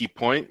sticky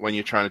point when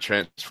you're trying to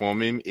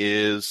transform him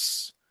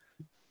is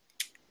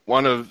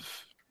one of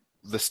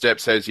the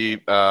steps has you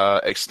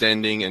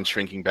extending and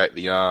shrinking back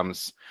the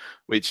arms,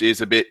 which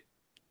is a bit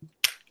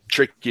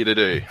tricky to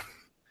do.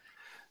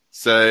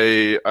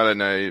 So I don't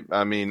know.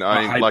 I mean,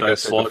 I hate like I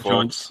those said slot before,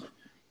 joints.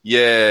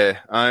 Yeah,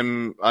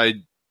 I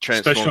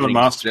transform especially on the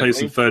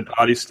masterpiece and third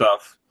party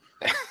stuff.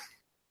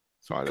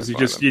 Because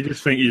you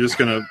think you're just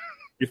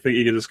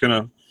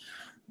gonna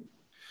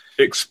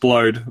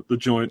explode the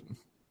joint.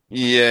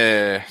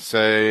 Yeah.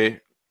 So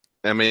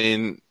I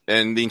mean,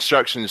 and the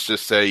instructions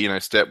just say,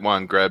 step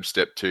 1, grab,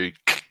 step 2,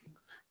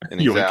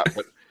 and he's out.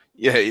 But,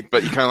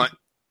 but you kind of like,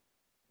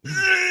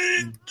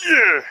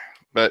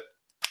 but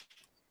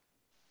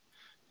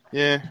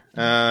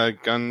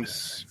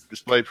guns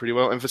displayed pretty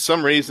well. And for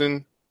some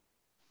reason,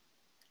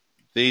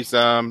 these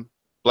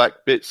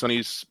black bits on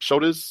his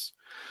shoulders,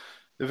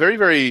 they're very,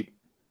 very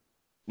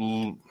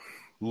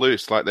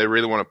loose. Like they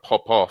really want to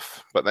pop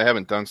off, but they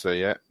haven't done so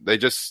yet. They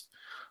just,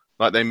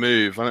 like they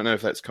move. I don't know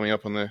if that's coming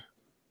up on there.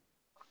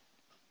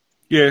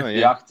 Yeah.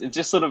 Yeah, it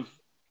just sort of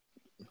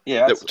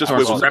Yeah, that's, just Oh,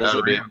 wibbles wraps about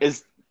a bit. around.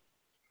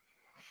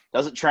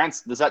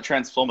 Does that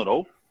transform at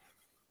all?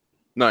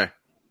 No.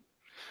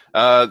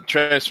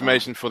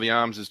 Transformation for the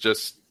arms is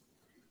just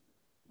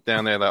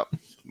down there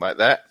like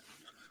that.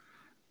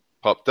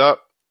 Popped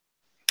up.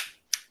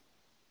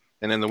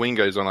 And then the wing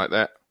goes on like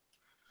that.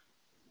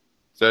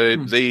 So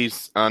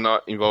these are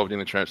not involved in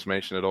the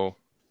transformation at all.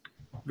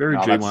 Very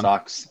No, that G1.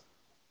 sucks.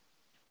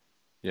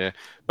 Yeah.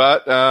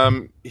 But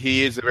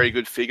he is a very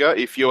good figure.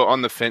 If you're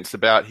on the fence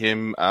about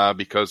him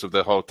because of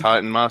the whole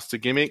Titan Master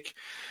gimmick,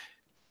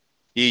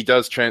 he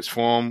does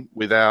transform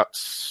without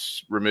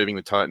removing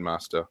the Titan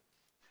Master.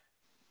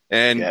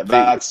 And Yeah,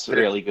 that's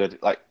really good.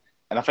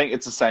 And I think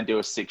it's the same deal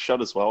with Six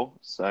Shot as well.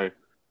 So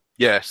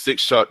yeah,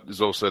 Six Shot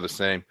is also the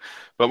same.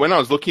 But when I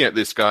was looking at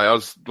this guy, I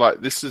was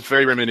like, this is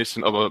very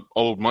reminiscent of an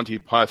old Monty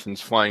Python's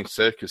Flying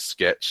Circus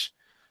sketch.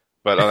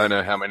 But I don't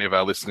know how many of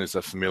our listeners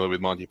are familiar with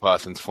Monty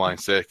Python's Flying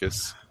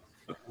Circus.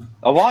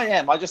 Oh, I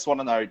am. I just want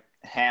to know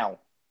how.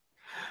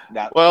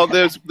 Well,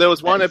 there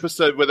was one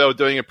episode where they were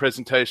doing a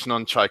presentation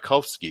on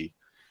Tchaikovsky.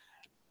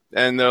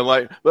 And they're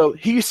like, well,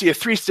 here you see a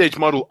 3-stage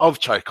model of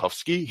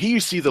Tchaikovsky. Here you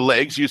see the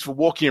legs used for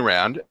walking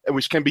around,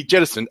 which can be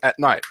jettisoned at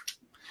night.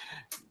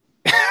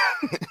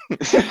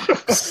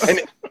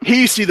 And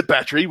here you see the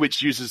battery,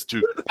 which uses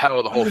to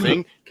power the whole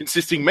thing,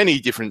 consisting many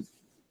different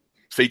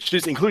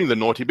features, including the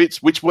naughty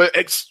bits, which were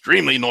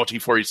extremely naughty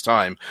for his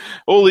time.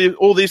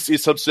 All this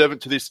is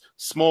subservient to this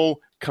small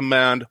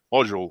command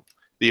module,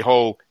 the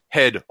whole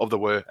head of the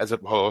word, as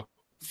it were,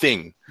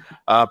 thing.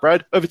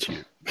 Brad, over to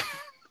you.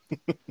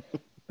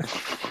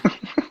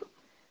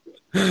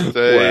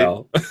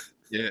 Wow.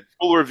 Yeah,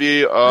 full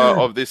review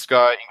of this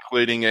guy,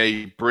 including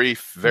a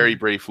very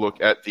brief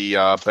look at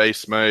the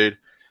base mode,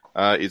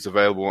 is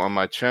available on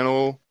my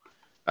channel.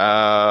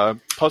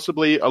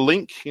 Possibly a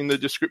link in the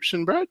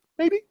description, Brad,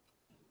 maybe?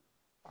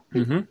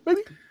 Mm-hmm.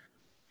 Maybe.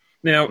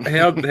 Now,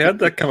 how'd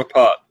that come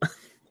apart?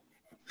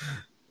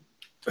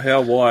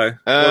 How? Why?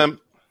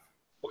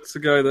 What's the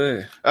go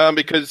there?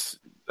 Because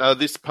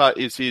this part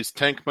is his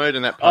tank mode,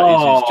 and that part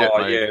is his jet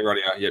mode. Yeah,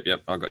 right.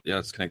 Yep. I got. Yeah,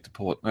 let's connect to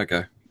port.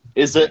 Okay.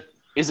 Is it?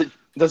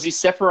 Does he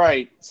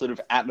separate sort of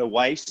at the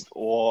waist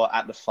or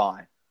at the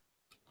thigh?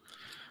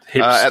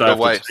 Hips At the stuff,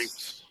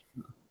 waist.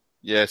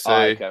 Yeah, so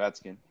Okay,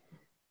 that's good.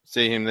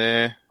 see him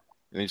there,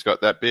 and he's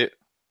got that bit.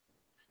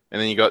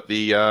 And then you got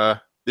the,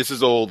 this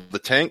is all the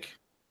tank.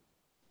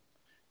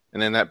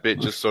 And then that bit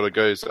just sort of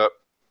goes up.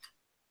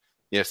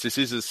 Yes, this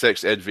is a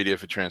sex ed video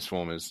for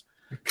Transformers.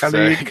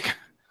 Click.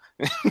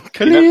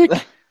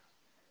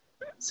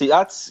 See,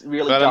 that's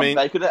really But, I dumb. mean-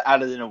 They could have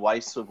added in a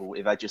waist swivel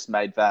if they just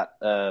made that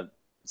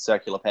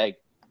circular peg.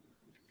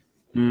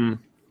 Mm.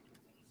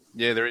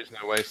 Yeah, there is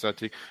no way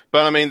starting.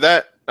 But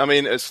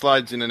it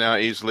slides in and out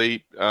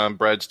easily.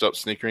 Brad, stop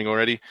snickering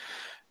already.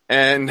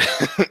 And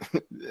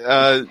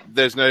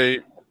there's no,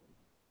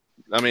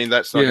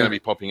 that's not going to be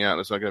popping out.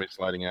 It's not going to be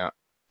sliding out.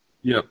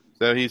 Yep.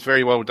 So he's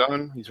very well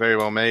done. He's very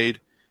well made.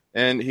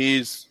 And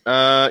he's,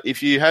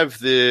 if you have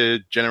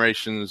the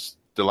Generations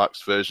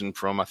Deluxe version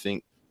from, I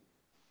think,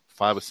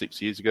 5 or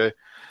 6 years ago,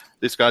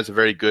 this guy's a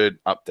very good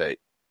update.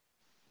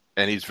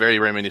 And he's very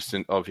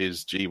reminiscent of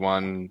his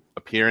G1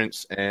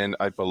 appearance. And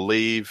I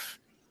believe...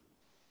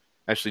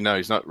 Actually, no,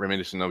 he's not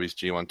reminiscent of his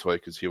G1 toy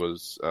because he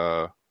was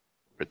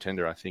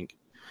Pretender, I think.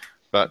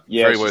 But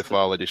Yeah, very it's just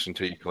worthwhile addition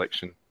to your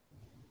collection.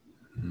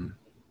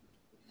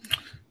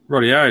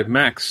 Rightio,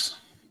 Max.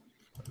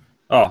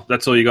 Oh,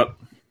 that's all you got.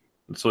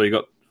 That's all you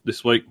got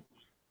this week,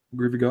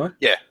 Groovy Guy.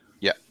 Yeah.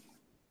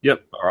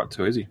 Yep. All right,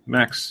 too easy.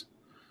 Max,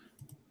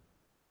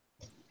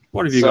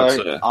 what have you got,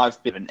 sir?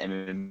 I've been an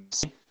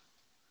MMC.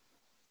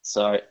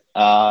 So,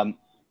 and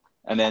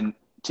then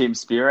Tim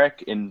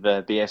Spirek in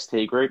the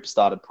BST group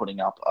started putting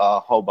up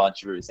a whole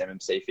bunch of his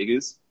MMC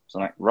figures. So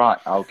I'm like, right,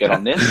 I'll get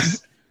on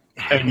this.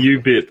 And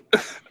you bit.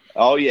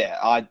 Oh yeah,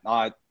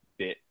 I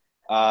bit.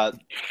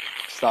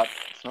 Start.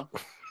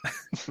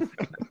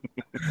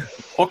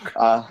 Hook,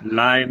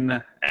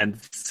 line, and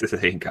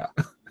sinker.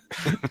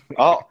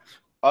 Oh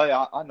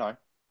yeah, I know.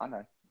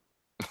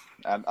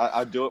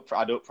 I do it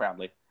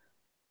proudly.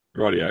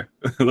 Rightio.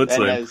 Let's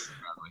And see. there's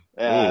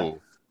Ooh.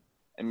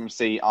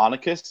 MMC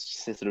Arnicus,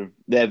 sort of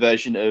their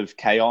version of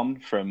Kaon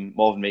from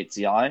More Than Meets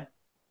the Eye,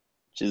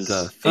 which is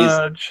The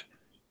Fudge.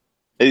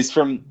 he's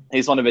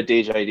one of the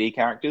DJD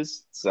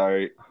characters.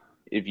 So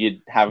if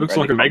you haven't Looks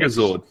read like a the comics-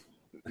 Megazord.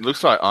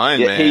 Looks like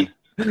Iron Yeah,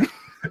 Man.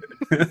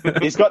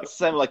 he's got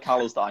similar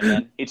colours to Iron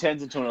Man. He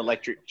turns into an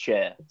electric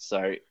chair,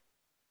 so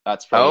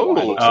that's probably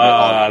why it looks a bit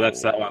odd.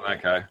 That's that one.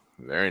 Okay.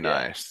 Very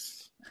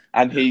nice.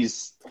 And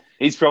he's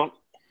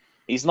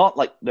not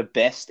like the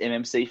best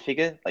MMC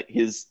figure. Like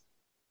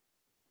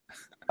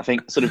I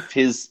think sort of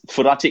his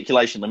foot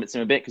articulation limits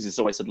him a bit because he's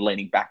always sort of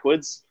leaning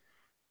backwards.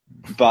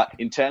 But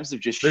in terms of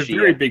just They're sheer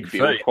very big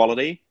build feet.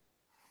 quality,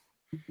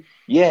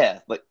 yeah,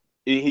 like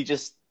he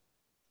just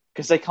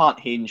because they can't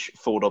hinge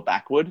forward or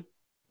backward.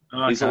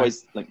 Okay. He's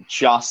always like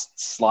just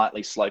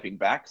slightly sloping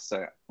back. So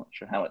I'm not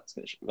sure how it's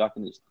going to. I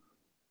can just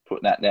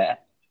put that there.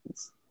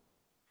 It's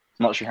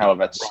not sure how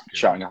that's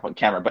showing up on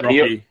camera, but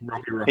Rocky.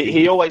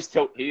 he's always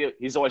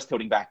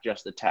tilting back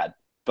just a tad.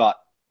 But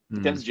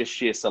in terms of just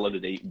sheer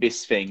solidity,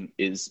 this thing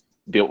is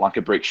built like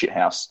a brick shit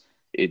house.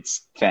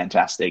 It's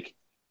fantastic.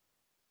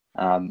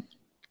 And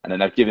then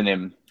they've given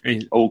him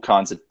all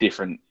kinds of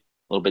different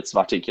little bits of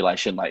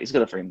articulation. Like he's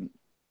got a freaking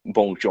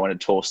ball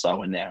jointed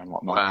torso in there and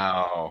whatnot.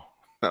 Wow,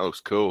 that looks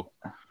cool.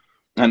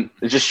 And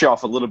just show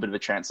off a little bit of a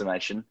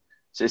transformation.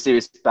 So you see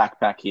this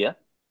backpack here.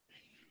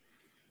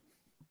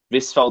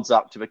 This folds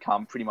up to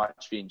become pretty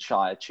much the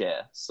entire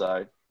chair.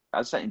 So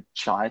I'd say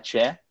entire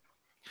chair.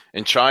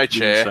 Entire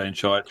chair. Say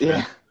entire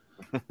chair.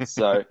 Yeah.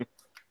 So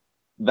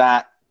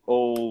that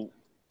all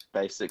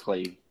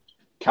basically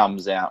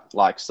comes out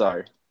like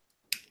so.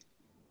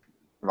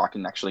 If I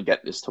can actually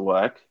get this to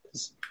work.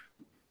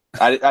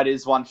 That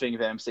is one thing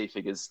of MC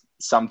figures.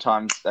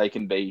 Sometimes they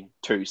can be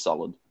too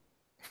solid.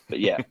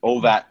 But yeah,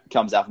 all that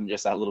comes out from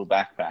just that little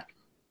backpack.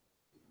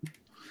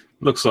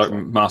 Looks like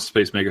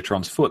Masterpiece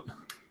Megatron's foot.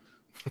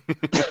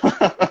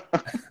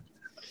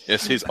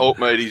 Yes, his alt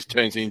mode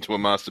turns into a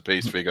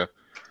Masterpiece figure.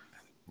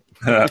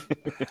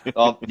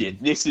 Oh, yeah,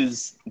 this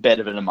is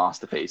better than a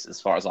Masterpiece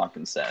as far as I'm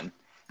concerned.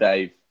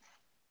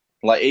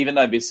 Even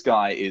though this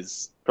guy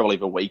is probably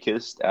the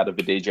weakest out of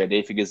the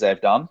DJD figures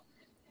they've done,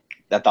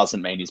 that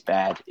doesn't mean he's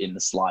bad in the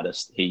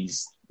slightest.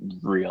 He's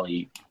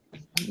really,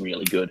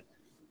 really good.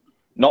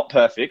 Not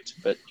perfect,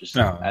 but just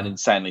an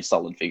insanely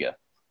solid figure.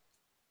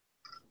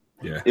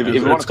 Yeah, if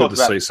you want it's to good to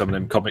see some of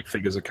them comic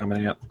figures are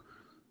coming out.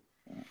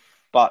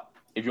 But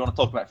if you want to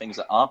talk about things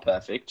that are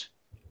perfect,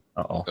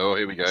 oh,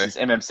 here we go. This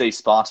is MMC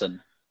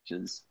Spartan, which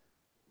is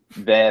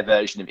their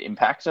version of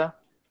Impactor.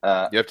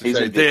 You have to he's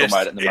say, in vehicle this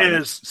mode at the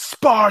moment. is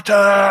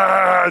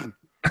Spartan!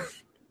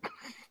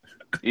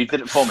 You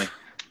did it for me.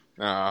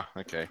 Ah,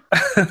 okay.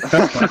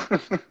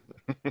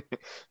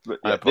 But,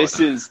 yeah, this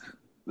is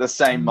the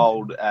same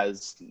mold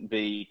as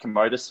the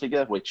Commodus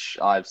figure, which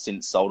I've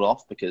since sold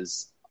off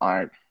because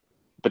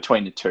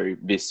between the two,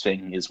 this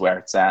thing is where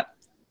it's at.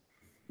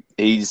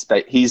 He's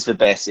the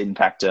best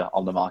Impactor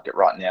on the market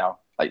right now.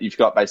 Like you've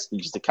got basically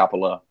just a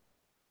couple of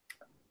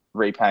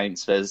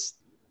repaints. There's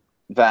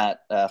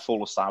that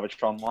Fall of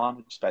Cybertron one,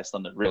 which is based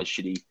on the really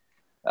shitty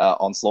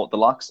Onslaught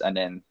Deluxe, and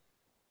then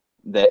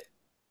the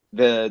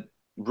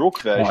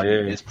Rook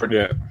version is pretty.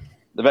 Yeah.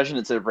 The version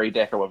that's a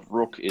redeco of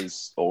Rook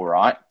is all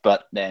right,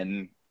 but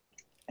then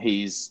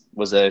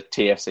was a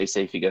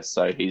TFCC figure,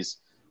 so he's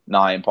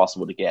nigh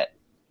impossible to get.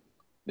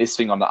 This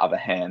thing, on the other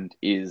hand,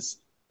 is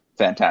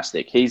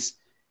fantastic. He's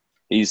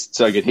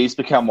so good. He's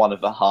become one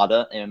of the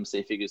harder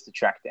MMC figures to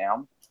track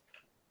down.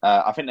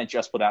 I think they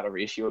just put out a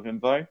reissue of him,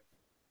 though.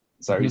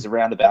 So he's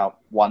around about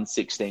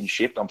 116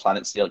 shipped on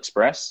Planet Steel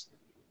Express,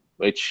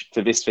 which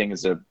for this thing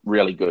is a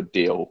really good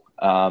deal.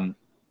 Are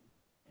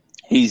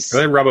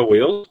they rubber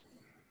wheels?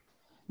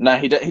 No,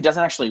 he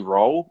doesn't actually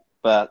roll,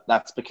 but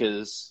that's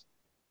because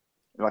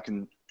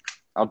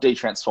I'll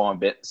de-transform a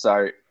bit.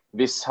 So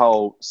this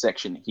whole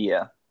section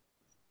here,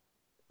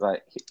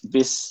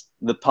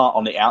 the part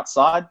on the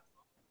outside,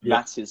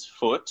 that's his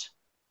foot.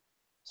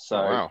 So,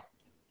 wow.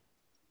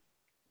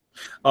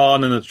 Oh,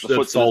 and then it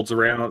folds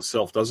around on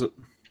itself, does it?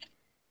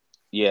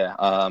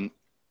 Yeah.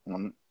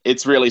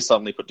 It's really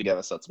suddenly put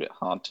together, so it's a bit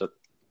hard to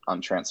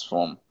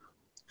untransform.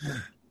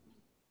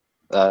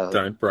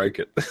 Don't break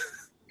it.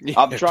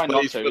 I'm trying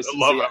not to. For the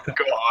love of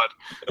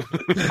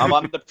God. I'm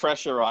under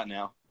pressure right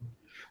now.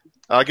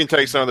 I can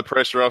take some of the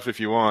pressure off if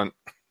you want.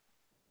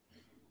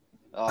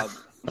 I'm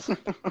going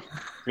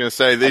to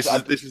say this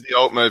is the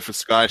alt mode for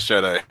Sky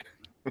Shadow.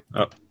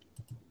 That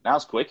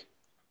was quick.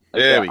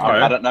 There we go.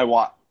 I don't know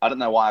why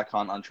I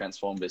can't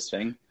untransform this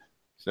thing.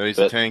 So he's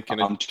a tank and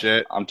a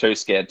jet. I'm too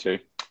scared to.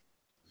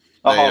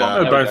 Oh, hold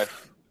on.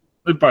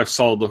 They're both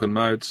solid looking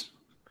modes.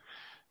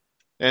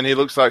 And he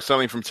looks like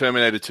something from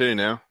Terminator 2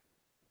 now.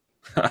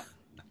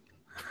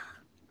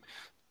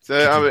 So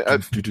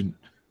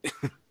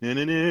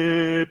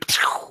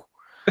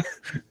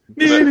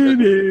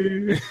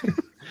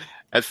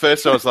at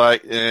first I was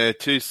like,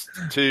 two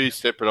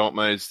separate alt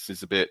modes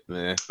is a bit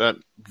there, but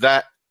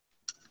that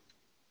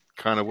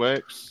kind of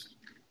works.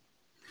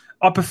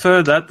 I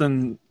prefer that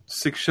than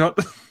 6-shot,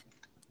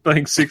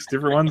 being 6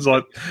 different ones.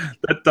 Like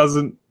that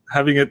doesn't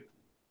having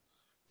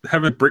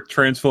a brick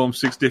transform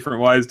 6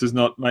 different ways does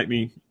not make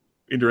me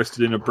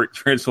interested in a brick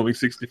transforming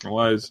 6 different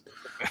ways.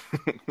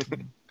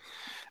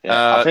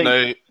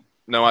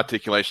 No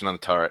articulation on the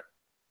turret,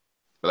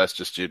 but that's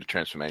just due to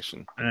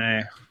transformation.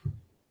 Yeah.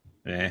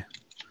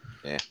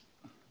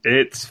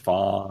 It's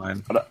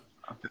fine.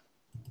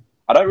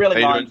 I don't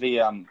really mind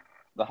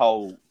the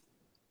whole,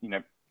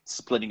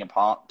 splitting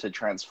apart to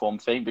transform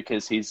thing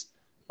because he's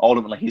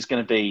going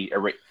to be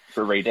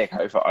for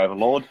redeco for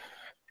Overlord,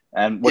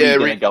 and what are you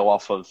going to go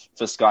off of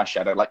for Sky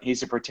Shadow? Like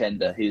he's a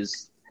pretender.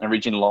 His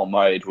original alt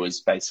mode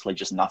was basically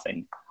just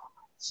nothing.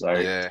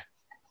 So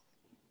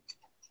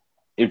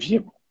if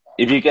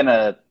you're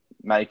gonna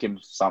make him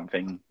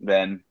something,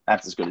 then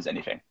that's as good as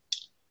anything.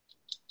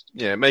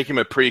 Yeah, make him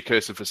a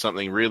precursor for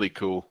something really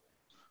cool.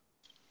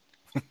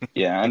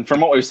 Yeah, and from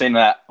what we've seen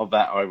of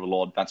that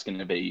Overlord, that's going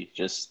to be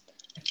just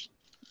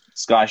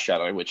Sky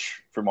Shadow,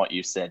 which, from what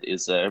you said,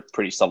 is a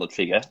pretty solid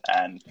figure,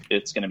 and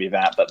it's going to be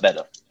that, but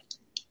better.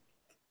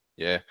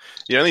 Yeah.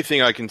 The only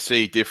thing I can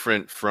see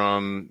different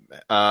from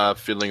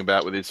fiddling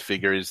about with this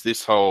figure is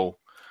this whole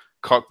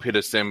cockpit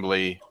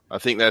assembly. I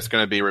think that's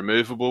going to be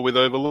removable with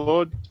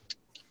Overlord,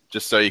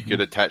 just so you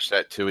could attach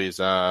that to his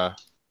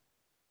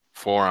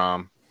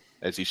forearm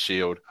as his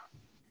shield.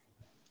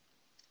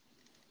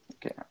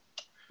 Okay.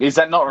 Is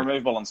that not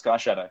removable on Sky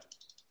Shadow?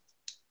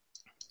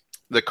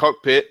 The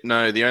cockpit,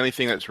 no. The only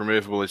thing that's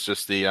removable is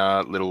just the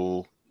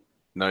little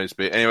nose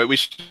bit. Anyway, we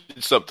should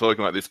stop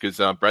talking about this because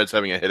Brad's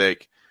having a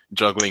headache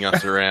juggling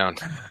us around.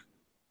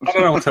 I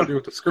don't know what's happening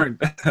with the screen.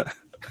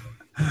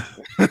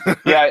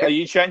 Yeah, are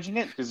you changing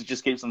it? Because it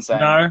just keeps on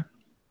saying,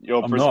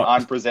 No,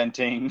 I'm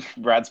presenting,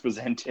 Brad's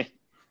presenting.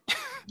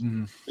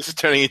 This is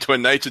turning into a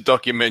nature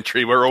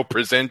documentary. We're all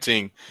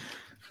presenting.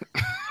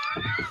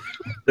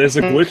 there's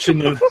a glitch in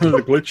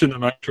the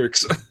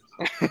Matrix.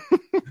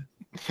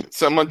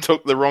 Someone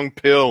took the wrong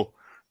pill.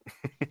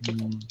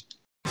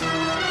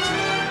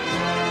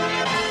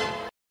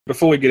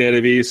 Before we get out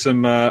of here,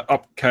 some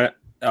upcoming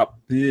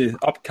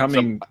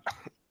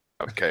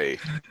Okay.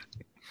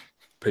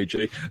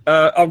 PG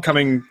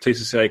upcoming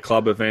TCCA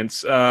club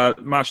events.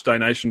 March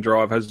Donation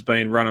Drive has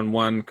been run and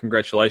won.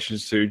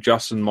 Congratulations to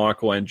Justin,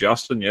 Michael, and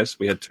Justin. Yes,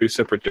 we had 2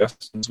 separate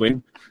Justins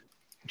win.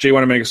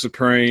 G1 Omega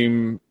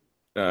Supreme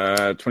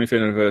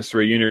 25th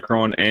anniversary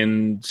Unicron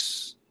and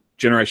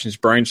Generations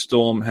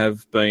Brainstorm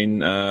have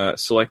been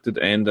selected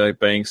and are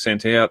being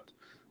sent out.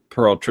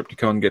 Poor old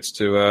Triptychon gets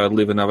to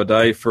live another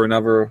day for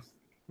another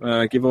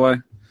giveaway.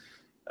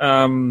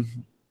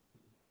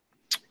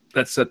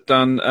 That's it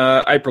done.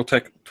 April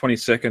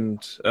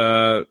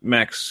 22nd,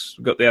 Max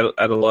got the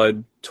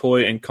Adelaide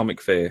Toy and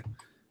Comic Fair.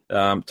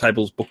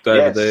 Tables booked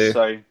over there.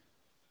 So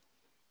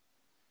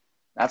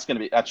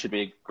that should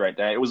be a great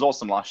day. It was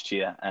awesome last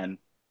year, and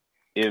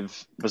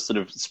if the sort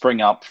of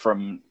spring up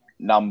from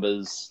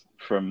numbers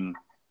from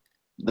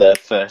the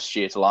first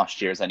year to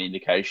last year is any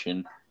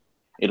indication,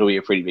 it'll be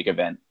a pretty big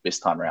event this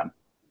time around.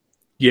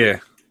 Yeah.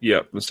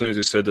 As soon as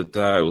you said that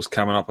it was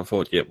coming up, I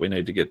thought, we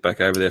need to get back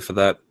over there for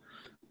that.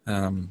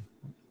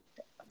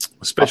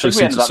 Especially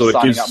since it sort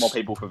of gives up more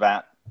people for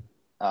that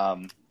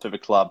for the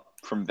club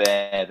from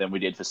there than we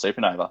did for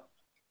Supernova.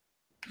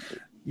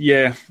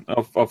 Yeah,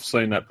 I've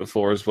seen that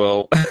before as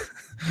well,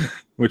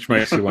 which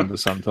makes you wonder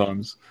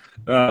sometimes.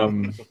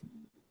 But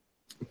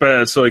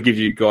it sort of gives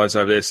you guys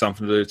over there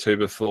something to do too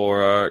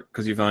before,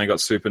 because you've only got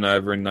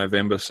Supernova in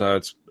November, so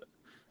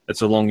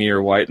it's a long year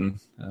of waiting.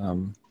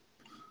 But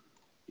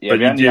you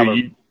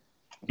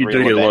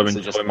do get a lot of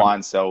enjoyment. Just buy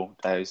and sell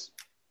days.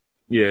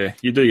 Yeah,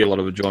 you do get a lot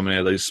of enjoyment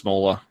out of these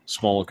smaller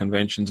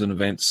conventions and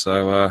events.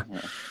 So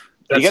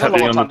you get a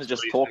lot of time to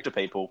just talk to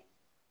people.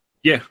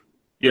 Yeah.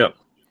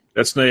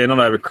 That's not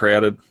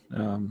overcrowded.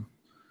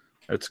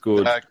 It's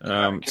good.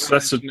 So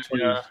that's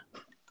the.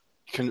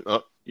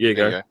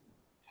 Go.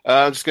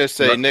 I'm just going to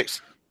say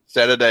next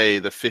Saturday,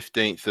 the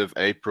 15th of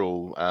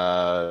April,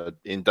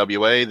 in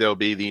WA, there'll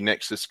be the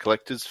Nexus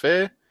Collectors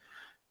Fair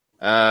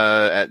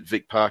at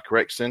Vic Park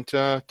Rec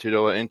Centre.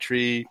 $2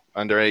 entry,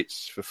 under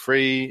 8s for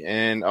free,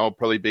 and I'll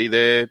probably be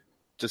there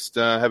just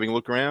having a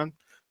look around,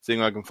 seeing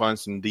if I can find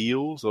some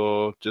deals,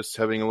 or just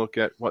having a look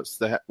at what's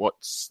the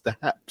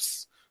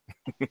haps.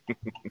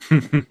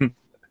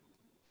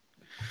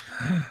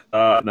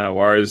 No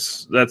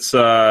worries. That's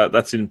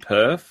in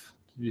Perth.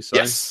 Did you say?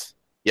 Yes.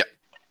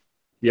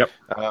 Yep.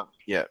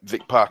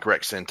 Vic Park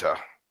Rec Centre,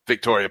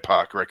 Victoria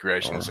Park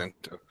Recreation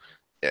Centre.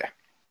 Yeah.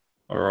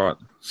 All right.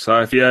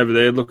 So if you're over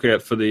there, look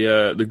out for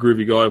the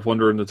groovy guy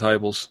wandering the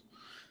tables.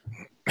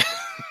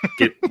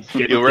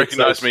 You'll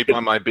recognise me by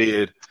my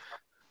beard.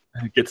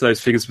 Get to those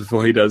figures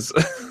before he does.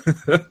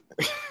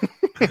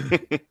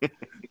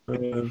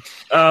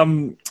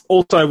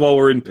 Also, while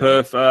we're in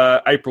Perth,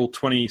 April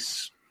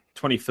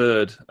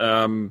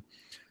 23rd,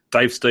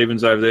 Dave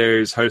Stevens over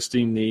there is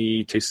hosting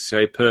the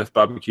TCCA Perth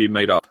Barbecue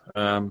Meetup.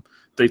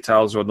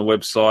 Details are on the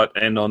website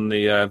and on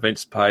the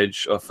events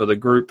page for the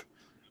group.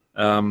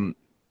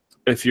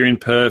 If you're in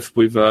Perth,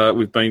 we've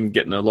been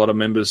getting a lot of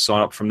members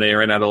sign up from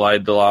there in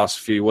Adelaide the last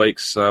few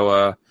weeks.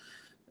 So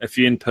if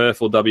you're in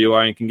Perth or WA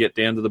and can get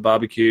down to the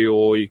barbecue,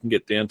 or you can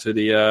get down to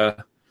the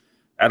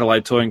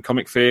Adelaide Toy and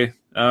Comic Fair,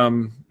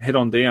 head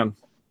on down,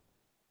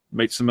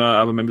 meet some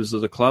other members of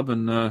the club,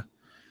 and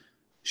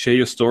share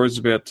your stories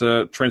about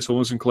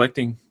Transformers and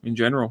collecting in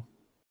general.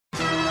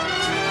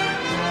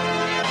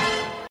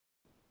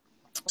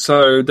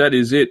 So that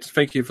is it.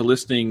 Thank you for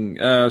listening.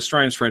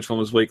 Australian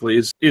Transformers Weekly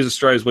is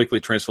Australia's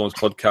weekly Transformers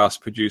podcast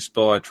produced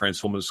by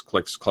Transformers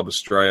Collectors Club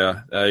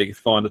Australia. You can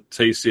find the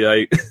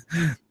TCA...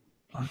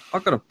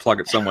 I've got to plug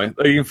it somewhere.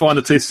 You can find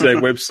the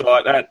TCA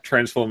website at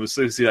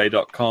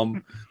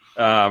transformerscca.com.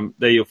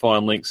 There you'll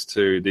find links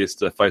to the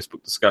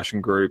Facebook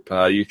discussion group,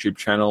 YouTube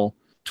channel,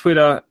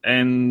 Twitter,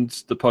 and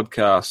the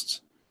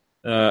podcast.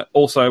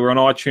 Also, we're on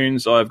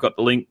iTunes. I've got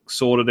the link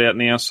sorted out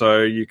now,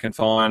 so you can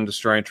find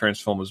Australian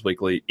Transformers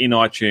Weekly in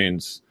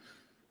iTunes.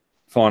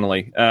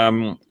 Finally,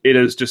 it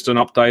is just an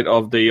update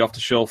of the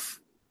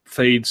off-the-shelf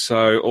feed,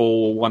 so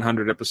all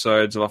 100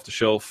 episodes of Off the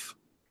Shelf.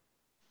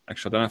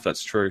 Actually, I don't know if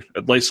that's true.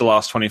 At least the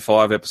last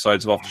 25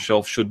 episodes of Off the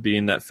Shelf should be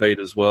in that feed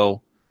as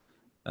well.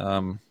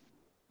 So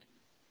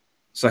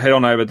head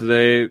on over to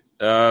there.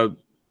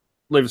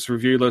 Leave us a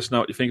review. Let us know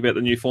what you think about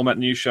the new format,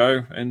 new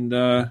show, and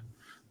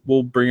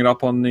we'll bring it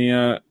up on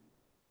the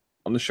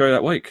show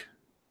that week.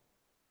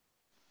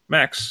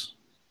 Max,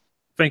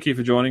 thank you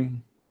for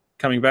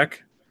coming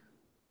back.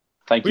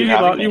 Thank you.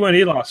 You weren't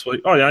here last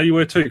week. Oh, yeah, you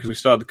were too because we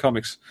started the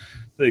comics.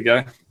 There you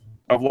go.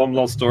 I've long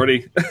lost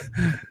already.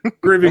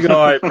 Groovy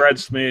Guy, Brad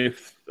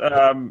Smith.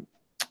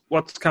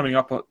 What's coming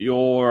up at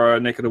your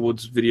neck of the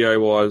woods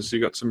video-wise? You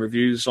got some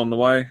reviews on the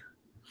way?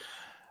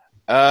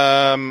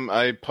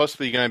 I'm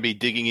possibly going to be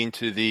digging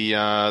into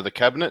the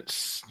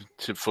cabinets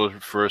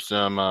for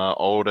some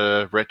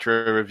older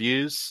retro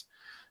reviews.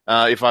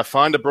 If I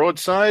find a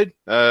broadside,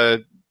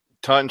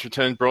 Titans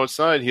Return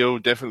broadside, he'll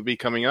definitely be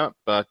coming up,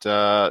 but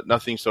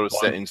nothing sort of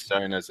set in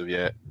stone as of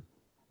yet.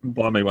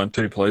 Buy me one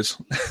too, please.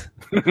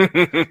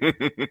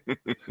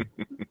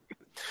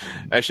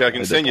 Actually, I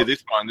can send you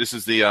this one. This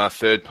is the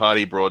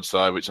third-party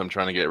broadside, which I'm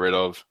trying to get rid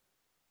of.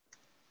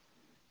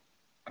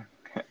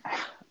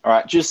 All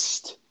right,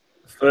 just...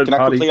 Can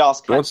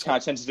I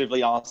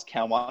tentatively ask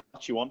how much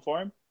you want for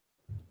him?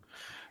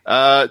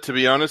 To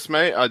be honest,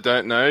 mate, I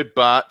don't know,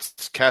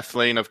 but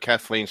Kathleen of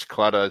Kathleen's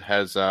Clutter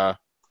has... I'm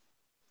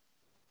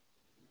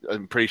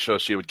pretty sure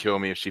she would kill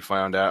me if she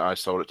found out I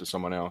sold it to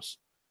someone else.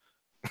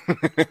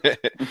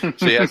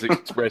 She has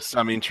expressed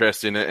some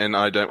interest in it, and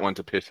I don't want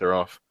to piss her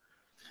off.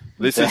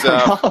 This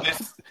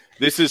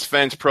is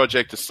Fans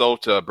Project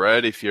Assaulter,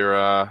 Brad, if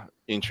you're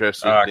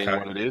interested in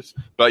what it is.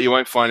 But you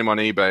won't find him on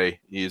eBay.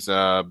 He's...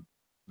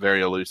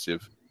 very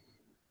elusive.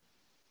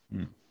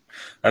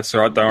 That's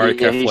all right. Don't worry,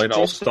 Kathleen.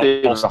 I'll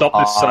stop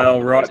this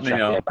sale right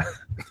now.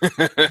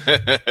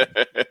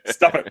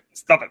 Stop it!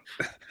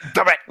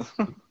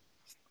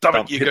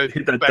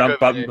 Hit that dump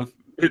button.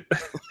 Hit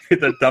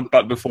that dump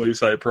button before you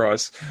say a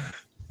price.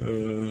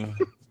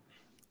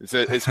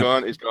 It's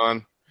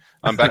gone.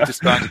 I'm back to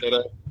Sky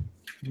Shadow.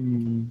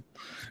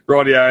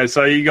 Rightio.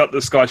 So you got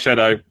the Sky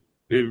Shadow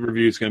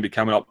review is going to be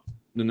coming up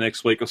the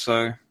next week or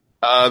so.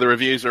 The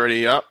review's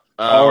already up.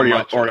 Already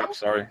up,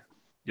 sorry.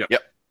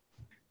 Yep.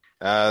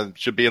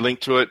 Should be a link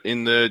to it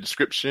in the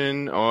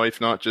description, or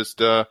if not, just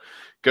go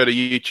to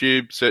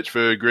YouTube, search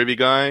for Groovy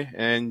Guy,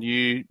 and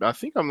I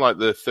think I'm like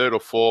the third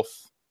or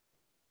fourth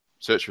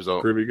search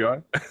result. Groovy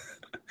Guy? Yes.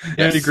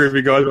 How many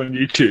Groovy Guys on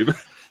YouTube?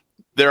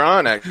 There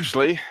aren't,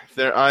 actually.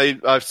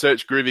 I've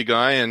searched Groovy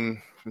Guy, and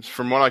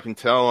from what I can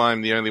tell,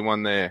 I'm the only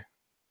one there.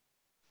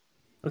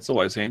 That's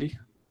always handy.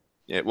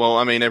 Yeah, well,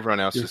 I mean, everyone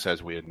else just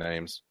has weird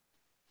names.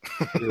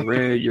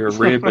 You're a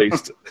rare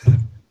beast.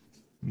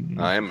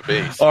 I am a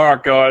beast. All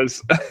right,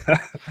 guys.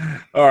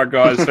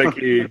 Thank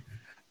you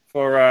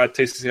for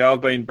TCC.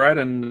 I've been Brad,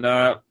 and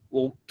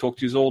we'll talk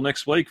to you all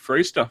next week for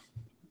Easter.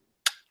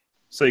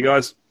 See you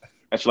guys.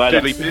 Catch you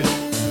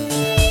later.